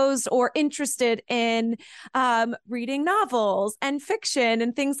exposed or interested in reading novels and fiction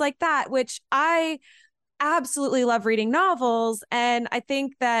and things like that, which I absolutely love reading novels. And I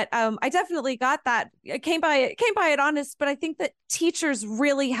think that I definitely got that. I came by it honest, but I think that teachers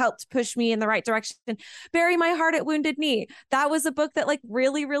really helped push me in the right direction. Bury My Heart at Wounded Knee. That was a book that like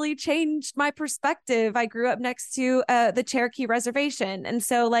really, really changed my perspective. I grew up next to the Cherokee Reservation. And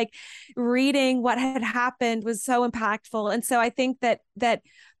so like reading what had happened was so impactful. And so I think that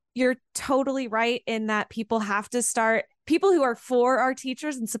you're totally right in that people who are for our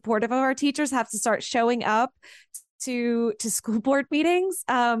teachers and supportive of our teachers have to start showing up school board meetings,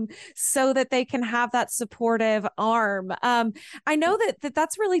 so that they can have that supportive arm. I know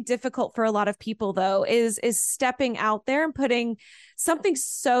that's really difficult for a lot of people, though, is stepping out there and putting something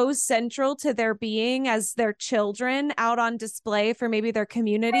so central to their being as their children out on display for maybe their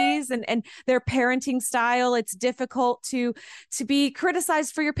communities and their parenting style. It's difficult to be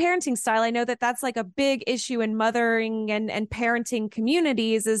criticized for your parenting style. I know that that's like a big issue in mothering and parenting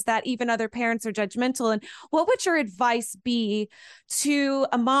communities, is that even other parents are judgmental. And what would your advice be to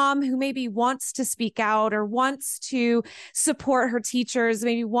a mom who maybe wants to speak out or wants to support her teachers,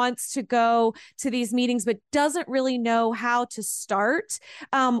 maybe wants to go to these meetings, but doesn't really know how to start?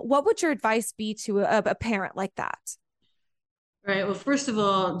 What would your advice be to a parent like that? Right. Well, first of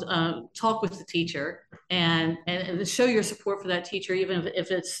all, talk with the teacher and show your support for that teacher, even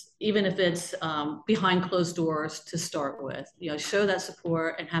if it's behind closed doors to start with. Show that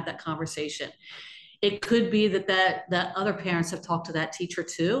support and have that conversation. It could be that other parents have talked to that teacher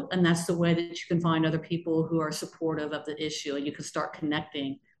too, and that's the way that you can find other people who are supportive of the issue, and you can start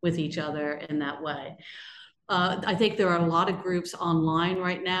connecting with each other in that way. I think there are a lot of groups online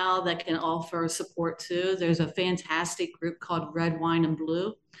right now that can offer support too. There's a fantastic group called Red, Wine, and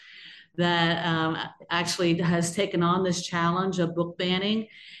Blue that actually has taken on this challenge of book banning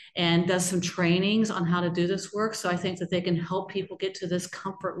and does some trainings on how to do this work. So I think that they can help people get to this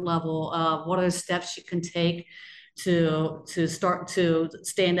comfort level of what are the steps you can take to start to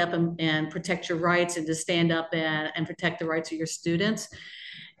stand up and protect your rights, and to stand up and protect the rights of your students.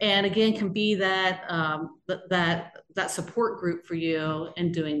 And again, can be that support group for you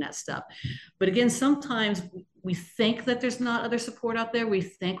in doing that stuff. But again, sometimes we think that there's not other support out there. We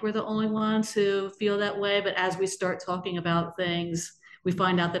think we're the only ones who feel that way. But as we start talking about things, we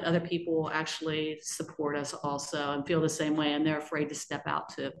find out that other people will actually support us also and feel the same way, and they're afraid to step out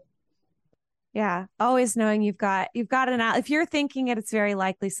too. Yeah. Always knowing you've got if you're thinking it, it's very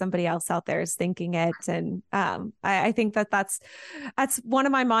likely somebody else out there is thinking it. And I think that's one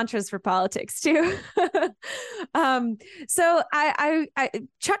of my mantras for politics too. So I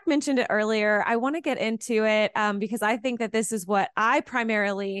Chuck mentioned it earlier. I want to get into it because I think that this is what I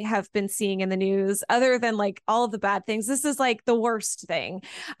primarily have been seeing in the news, other than like all of the bad things. This is like the worst thing.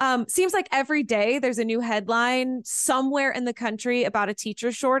 Seems like every day there's a new headline somewhere in the country about a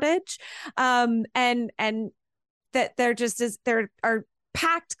teacher shortage. And that there are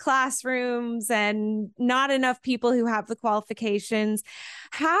packed classrooms and not enough people who have the qualifications.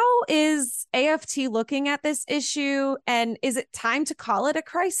 How is AFT looking at this issue, and is it time to call it a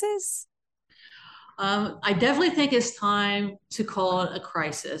crisis? I definitely think it's time to call it a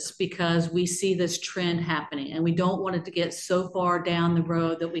crisis, because we see this trend happening, and we don't want it to get so far down the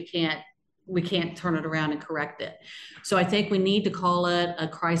road that we can't turn it around and correct it. So I think we need to call it a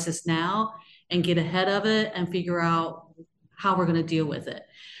crisis now and get ahead of it and figure out how we're going to deal with it.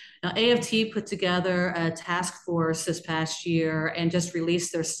 Now, AFT put together a task force this past year and just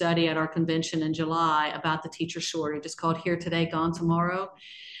released their study at our convention in July about the teacher shortage. It's called Here Today, Gone Tomorrow.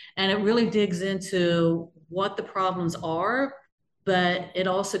 And it really digs into what the problems are, but it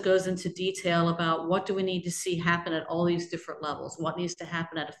also goes into detail about what do we need to see happen at all these different levels, what needs to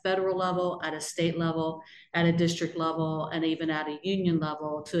happen at a federal level, at a state level, at a district level, and even at a union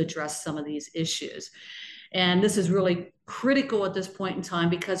level to address some of these issues. And this is really critical at this point in time,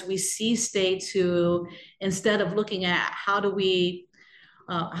 because we see states who, instead of looking at how do we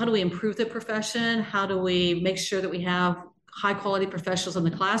improve the profession, how do we make sure that we have high quality professionals in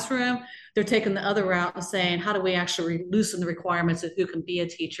the classroom, they're taking the other route and saying, how do we actually loosen the requirements of who can be a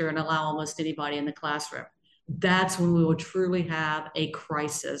teacher and allow almost anybody in the classroom? That's when we will truly have a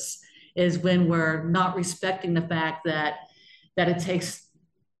crisis, is when we're not respecting the fact that it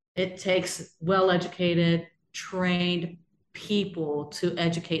takes well-educated, trained people to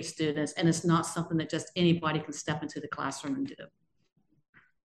educate students, and it's not something that just anybody can step into the classroom and do.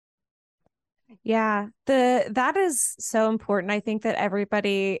 Yeah, that is so important. I think that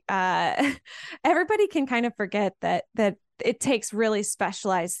everybody can kind of forget that it takes really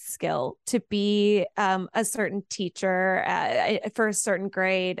specialized skill to be a certain teacher for a certain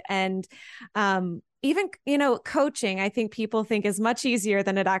grade, and even coaching. I think people think is much easier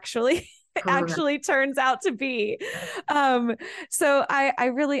than it actually turns out to be. So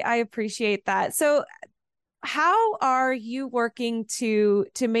I appreciate that. So how are you working to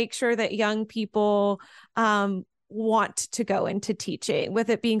make sure that young people want to go into teaching,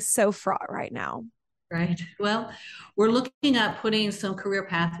 with it being so fraught right now? Right. Well, we're looking at putting some career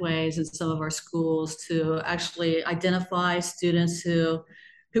pathways in some of our schools to actually identify students who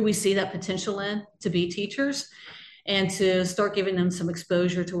we see that potential in to be teachers. and to start giving them some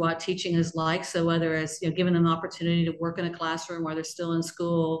exposure to what teaching is like. So whether it's giving them an opportunity to work in a classroom while they're still in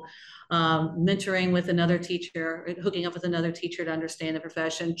school, mentoring with another teacher, hooking up with another teacher to understand the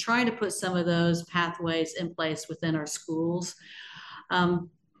profession, trying to put some of those pathways in place within our schools.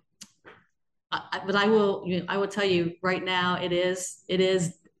 But I will tell you right now, it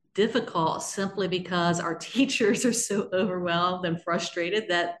is difficult simply because our teachers are so overwhelmed and frustrated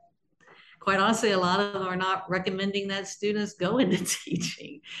that, quite honestly, a lot of them are not recommending that students go into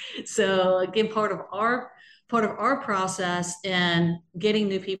teaching. So again, part of our process in getting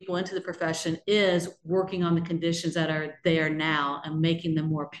new people into the profession is working on the conditions that are there now and making them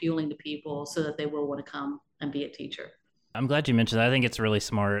more appealing to people so that they will want to come and be a teacher. I'm glad you mentioned that. I think it's really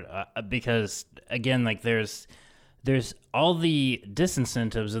smart because, again, like there's all the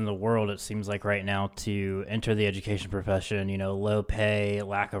disincentives in the world, it seems like right now, to enter the education profession, low pay,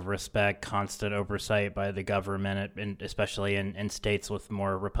 lack of respect, constant oversight by the government, and especially in states with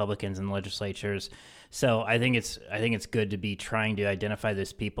more Republicans in legislatures. So I think it's good to be trying to identify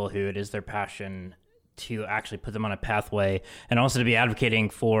those people who it is their passion to actually put them on a pathway, and also to be advocating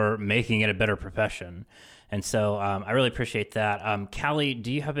for making it a better profession. And so I really appreciate that. Callie, do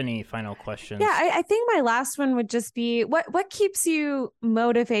you have any final questions? Yeah, I think my last one would just be, what keeps you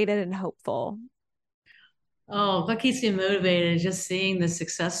motivated and hopeful? Oh, what keeps me motivated is just seeing the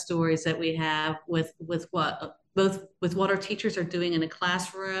success stories that we have with what our teachers are doing in a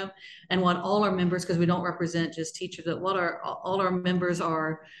classroom, and what all our members, because we don't represent just teachers, but what all our members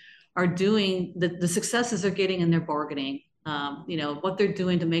are doing, the successes they're getting in their bargaining. What they're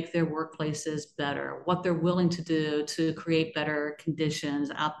doing to make their workplaces better, what they're willing to do to create better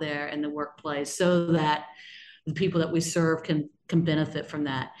conditions out there in the workplace so that the people that we serve can benefit from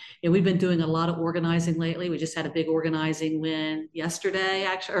that. We've been doing a lot of organizing lately. We just had a big organizing win yesterday,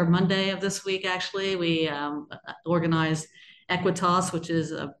 actually, or Monday of this week, actually. We organized Equitas, which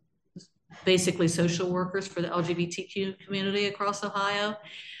is basically social workers for the LGBTQ community across Ohio.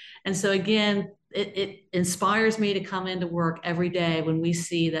 And so again, it inspires me to come into work every day when we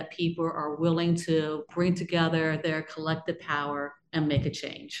see that people are willing to bring together their collective power and make a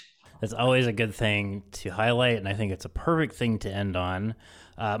change. That's always a good thing to highlight, and I think it's a perfect thing to end on.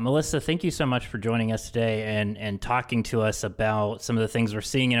 Melissa, thank you so much for joining us today and talking to us about some of the things we're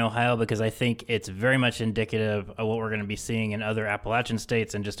seeing in Ohio, because I think it's very much indicative of what we're going to be seeing in other Appalachian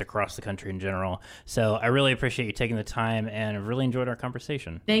states and just across the country in general. So I really appreciate you taking the time, and I've really enjoyed our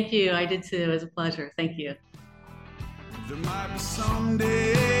conversation. Thank you. I did too. It was a pleasure. Thank you. There might be some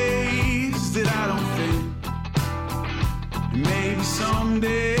days that I don't think, maybe some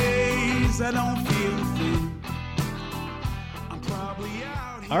days I don't feel a thing.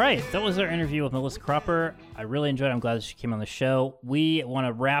 All right, that was our interview with Melissa Cropper. I really enjoyed it. I'm glad that she came on the show. We want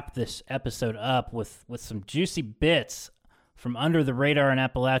to wrap this episode up with some juicy bits from under the radar in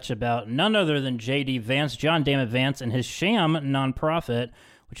Appalachia about none other than J.D. Vance, John Dammit Vance, and his sham nonprofit,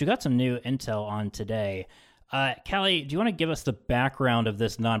 which we got some new intel on today. Callie, do you want to give us the background of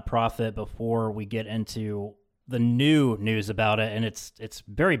this nonprofit before we get into the new news about it? And it's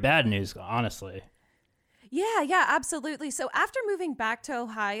very bad news, honestly. Yeah, absolutely. So after moving back to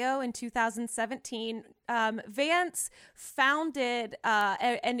Ohio in 2017, Vance founded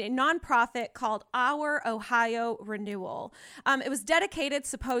a nonprofit called Our Ohio Renewal. It was dedicated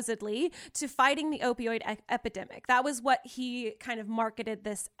supposedly to fighting the opioid epidemic. That was what he kind of marketed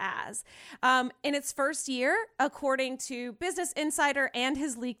this as. In its first year, according to Business Insider and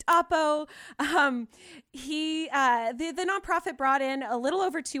his leaked oppo, the nonprofit brought in a little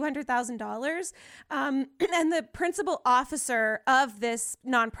over $200,000. And the principal officer of this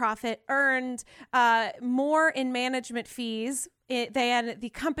nonprofit earned more in management fees than the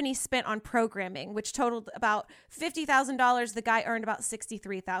company spent on programming, which totaled about $50,000. The guy earned about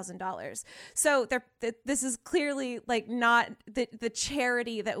 $63,000. So this is clearly like not the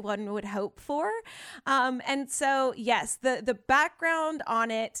charity that one would hope for. And so, yes, the background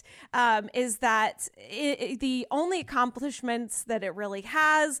on it is that the only accomplishments that it really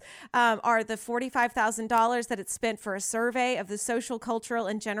has are the $45,000 that it spent for a survey of the social, cultural,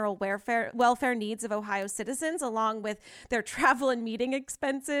 and general welfare needs of Ohio citizens, along with their travel and meeting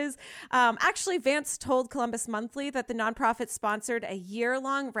expenses. Actually, Vance told Columbus Monthly that the nonprofit sponsored a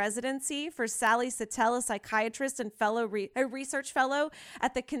year-long residency for Sally Sattel, a psychiatrist and a research fellow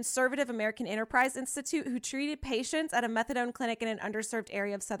at the Conservative American Enterprise Institute, who treated patients at a methadone clinic in an underserved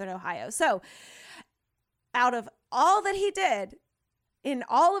area of Southern Ohio. So out of all that he did, in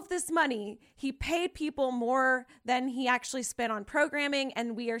all of this money, he paid people more than he actually spent on programming,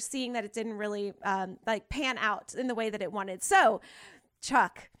 and we are seeing that it didn't really pan out in the way that it wanted. So,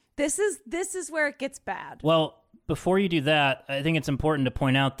 Chuck, This is where it gets bad. Well, before you do that, I think it's important to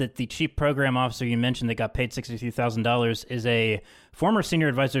point out that the chief program officer you mentioned that got paid $63,000 is a former senior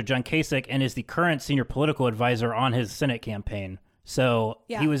advisor to John Kasich and is the current senior political advisor on his Senate campaign. So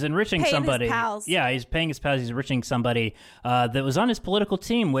he was enriching paying somebody. His pals. Yeah, he's paying his pals. He's enriching somebody that was on his political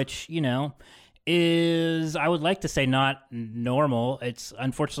team, which, is, I would like to say, not normal. It's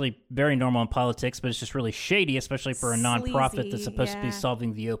unfortunately very normal in politics, but it's just really shady, especially for a nonprofit that's supposed to be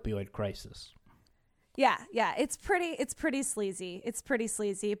solving the opioid crisis. Yeah, it's pretty sleazy. It's pretty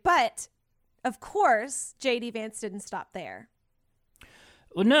sleazy. But of course, JD Vance didn't stop there.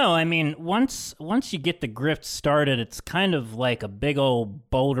 Well, no, I mean, once you get the grift started, it's kind of like a big old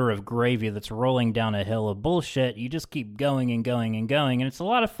boulder of gravy that's rolling down a hill of bullshit. You just keep going and going and going, and it's a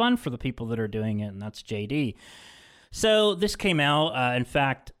lot of fun for the people that are doing it, and that's JD. So this came out, in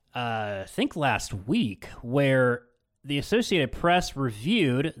fact, I think last week, where the Associated Press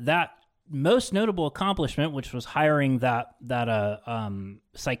reviewed that most notable accomplishment, which was hiring that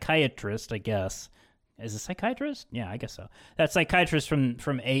psychiatrist, I guess. Is a psychiatrist? Yeah, I guess so. That psychiatrist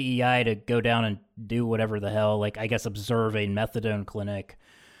from AEI to go down and do whatever the hell, like, I guess, observe a methadone clinic.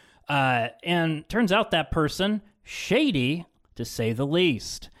 And turns out that person, shady, to say the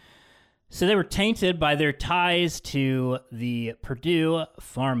least. So they were tainted by their ties to the Purdue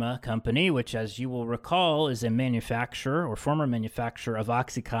Pharma Company, which, as you will recall, is a manufacturer or former manufacturer of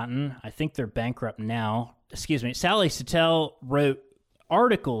OxyContin. I think they're bankrupt now. Sally Satel wrote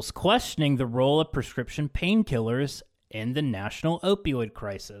articles questioning the role of prescription painkillers in the national opioid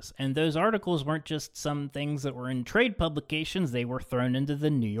crisis. And those articles weren't just some things that were in trade publications. They were thrown into the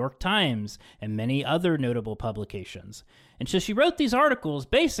New York Times and many other notable publications. And so she wrote these articles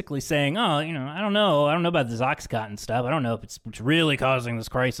basically saying, I don't know about this OxyContin stuff. I don't know if it's really causing this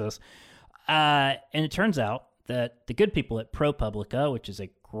crisis. And it turns out that the good people at ProPublica, which is a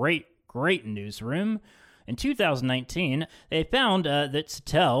great newsroom, in 2019, they found that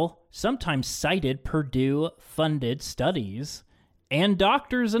Satel sometimes cited Purdue-funded studies and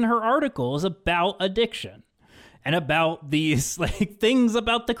doctors in her articles about addiction and about these things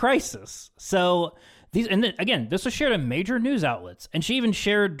about the crisis. So this was shared in major news outlets, and she even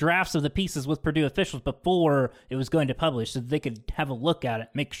shared drafts of the pieces with Purdue officials before it was going to publish, so that they could have a look at it,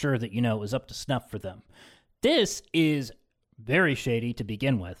 make sure that it was up to snuff for them. This is very shady to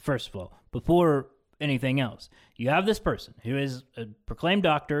begin with. First of all, before anything else, you have this person who is a proclaimed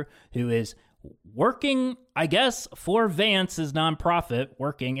doctor who is working, I guess, for Vance's nonprofit,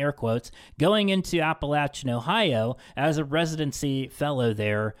 working air quotes, going into Appalachian, Ohio as a residency fellow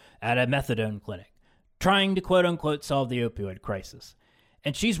there at a methadone clinic, trying to quote unquote solve the opioid crisis.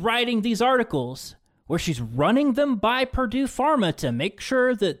 And she's writing these articles where she's running them by Purdue Pharma to make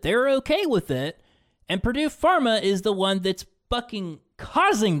sure that they're okay with it. And Purdue Pharma is the one that's fucking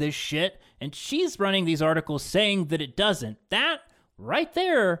causing this shit, and she's running these articles saying that it doesn't. That right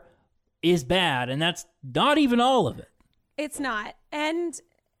there is bad, and that's not even all of it. It's not. And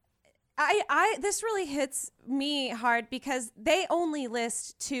I this really hits me hard because they only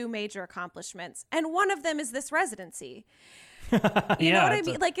list 2 major accomplishments, and one of them is this residency. You know what I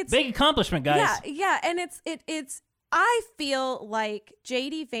mean? It's big accomplishment, guys. Yeah, and it's I feel like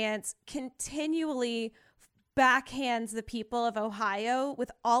JD Vance continually backhands the people of Ohio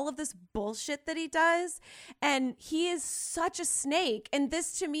with all of this bullshit that he does, and he is such a snake. And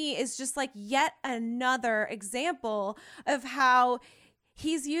this to me is just yet another example of how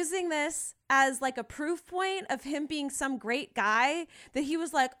he's using this as a proof point of him being some great guy, that he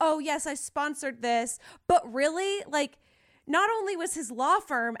was oh yes, I sponsored this, but really not only was his law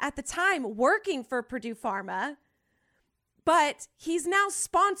firm at the time working for Purdue Pharma, but he's now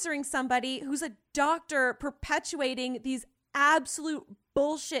sponsoring somebody who's a doctor perpetuating these absolute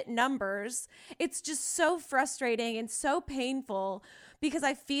bullshit numbers. It's just so frustrating and so painful because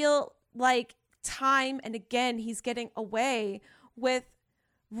I feel like time and again he's getting away with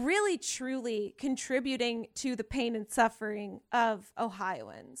really truly contributing to the pain and suffering of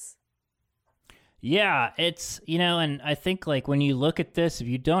Ohioans. Yeah, it's, and I think when you look at this, if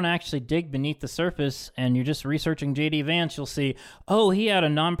you don't actually dig beneath the surface and you're just researching JD Vance, you'll see, he had a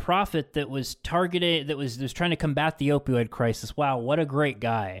nonprofit that was targeted, that was trying to combat the opioid crisis. Wow, what a great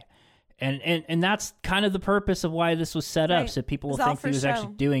guy. And that's kind of the purpose of why this was set up, so people will think he was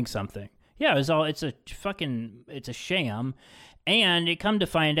actually doing something. Yeah, it's a sham. And it come to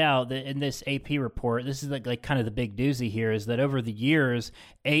find out that in this AP report, this is kind of the big doozy here, is that over the years,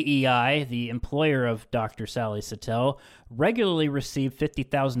 AEI, the employer of Dr. Sally Satel, regularly received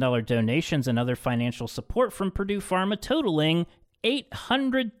 $50,000 donations and other financial support from Purdue Pharma, totaling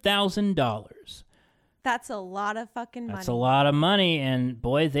 $800,000. That's a lot of fucking money. That's a lot of money, and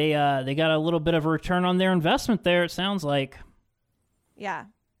boy, they got a little bit of a return on their investment there, it sounds like. Yeah.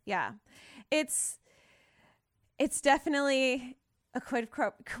 It's definitely a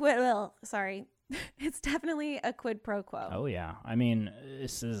It's definitely a quid pro quo. Oh yeah. I mean,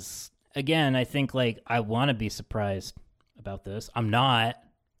 this is, again, I think, like, I want to be surprised about this. I'm not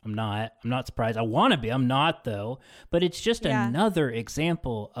surprised. I want to be. I'm not, though. But it's just another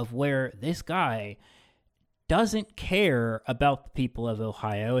example of where this guy doesn't care about the people of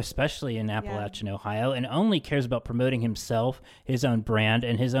Ohio, especially in Appalachian Ohio, and only cares about promoting himself, his own brand,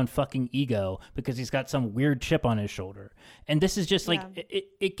 and his own fucking ego because he's got some weird chip on his shoulder. And this is just like,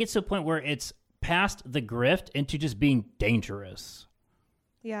 it gets to a point where it's past the grift into just being dangerous.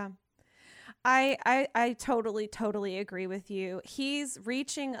 Yeah. I totally agree with you. He's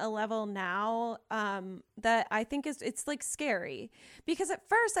reaching a level now that I think it's like scary, because at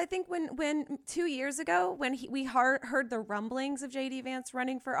first I think when 2 years ago when we heard the rumblings of JD Vance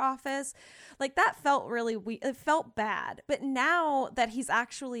running for office, like that felt really it felt bad. But now that he's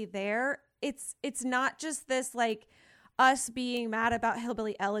actually there, it's not just this like us being mad about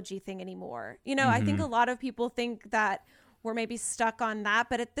hillbilly elegy thing anymore. You know, I think a lot of people think that we're maybe stuck on that,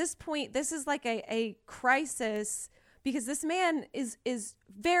 but at this point, this is like a crisis, because this man is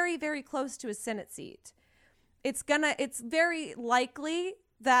very, very close to a Senate seat. It's very likely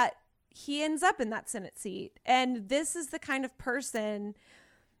that he ends up in that Senate seat, and this is the kind of person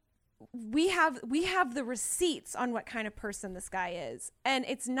we have the receipts on what kind of person this guy is, and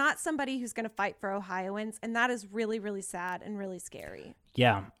it's not somebody who's going to fight for Ohioans, and that is really, really sad and really scary.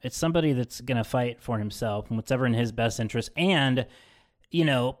 Yeah, it's somebody that's going to fight for himself and whatever in his best interest, and, you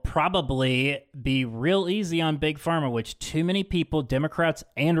know, probably be real easy on Big Pharma, which too many people, Democrats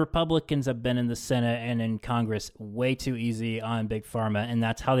and Republicans, have been in the Senate and in Congress way too easy on Big Pharma, and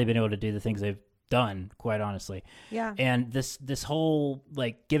that's how they've been able to do the things they've done, quite honestly. Yeah. And this whole,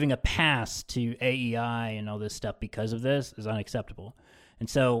 like, giving a pass to AEI and all this stuff because of this is unacceptable. And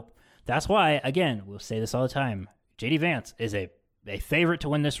so that's why, again, we'll say this all the time, JD Vance is a favorite to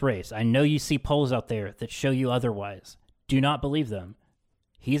win this race. I know you see polls out there that show you otherwise. Do not believe them.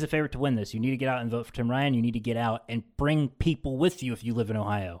 He's a favorite to win this. You need to get out and vote for Tim Ryan. You need to get out and bring people with you if you live in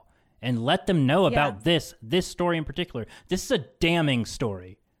Ohio, and let them know about this story in particular. This is a damning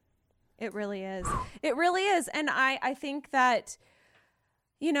story. It really is. It really is. And I think that,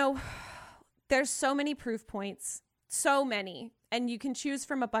 you know, there's so many proof points, so many, and you can choose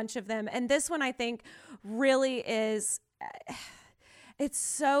from a bunch of them. And this one, I think, really is, it's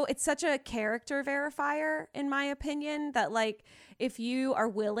such a character verifier, in my opinion, that, like, if you are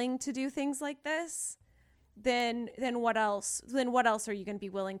willing to do things like this, then what else are you going to be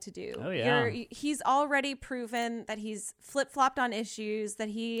willing to do? Oh, yeah. He's already proven that he's flip-flopped on issues, that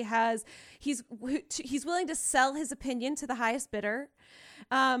he's willing to sell his opinion to the highest bidder.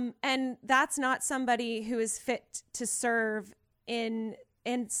 And that's not somebody who is fit to serve in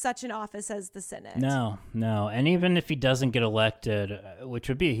such an office as the Senate. No. And even if he doesn't get elected, which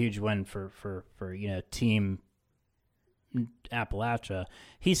would be a huge win for you know, Team Appalachia,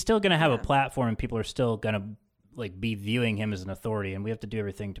 he's still going to have a platform, and people are still going to, like, be viewing him as an authority, and we have to do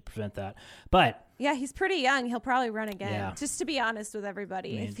everything to prevent that. But yeah, he's pretty young. He'll probably run again. Just to be honest with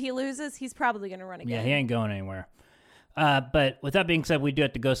everybody, if he loses, he's probably going to run again. Yeah, he ain't going anywhere. But with that being said, we do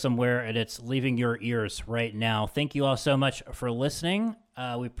have to go somewhere, and it's leaving your ears right now. Thank you all so much for listening.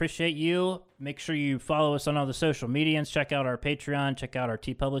 We appreciate you. Make sure you follow us on all the social medias. Check out our Patreon. Check out our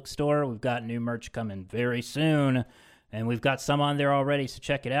TeePublic store. We've got new merch coming very soon, and we've got some on there already, so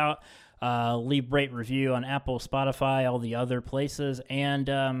check it out. Leave, rate, review on Apple, Spotify, all the other places, and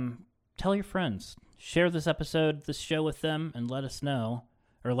tell your friends. Share this episode, this show with them, and let us know,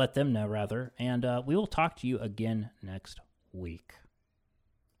 or let them know, rather. And we will talk to you again next week.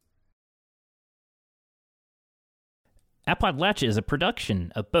 Appalachia is a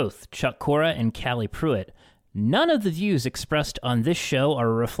production of both Chuck Cora and Callie Pruitt. None of the views expressed on this show are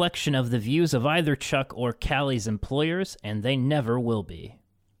a reflection of the views of either Chuck or Callie's employers, and they never will be.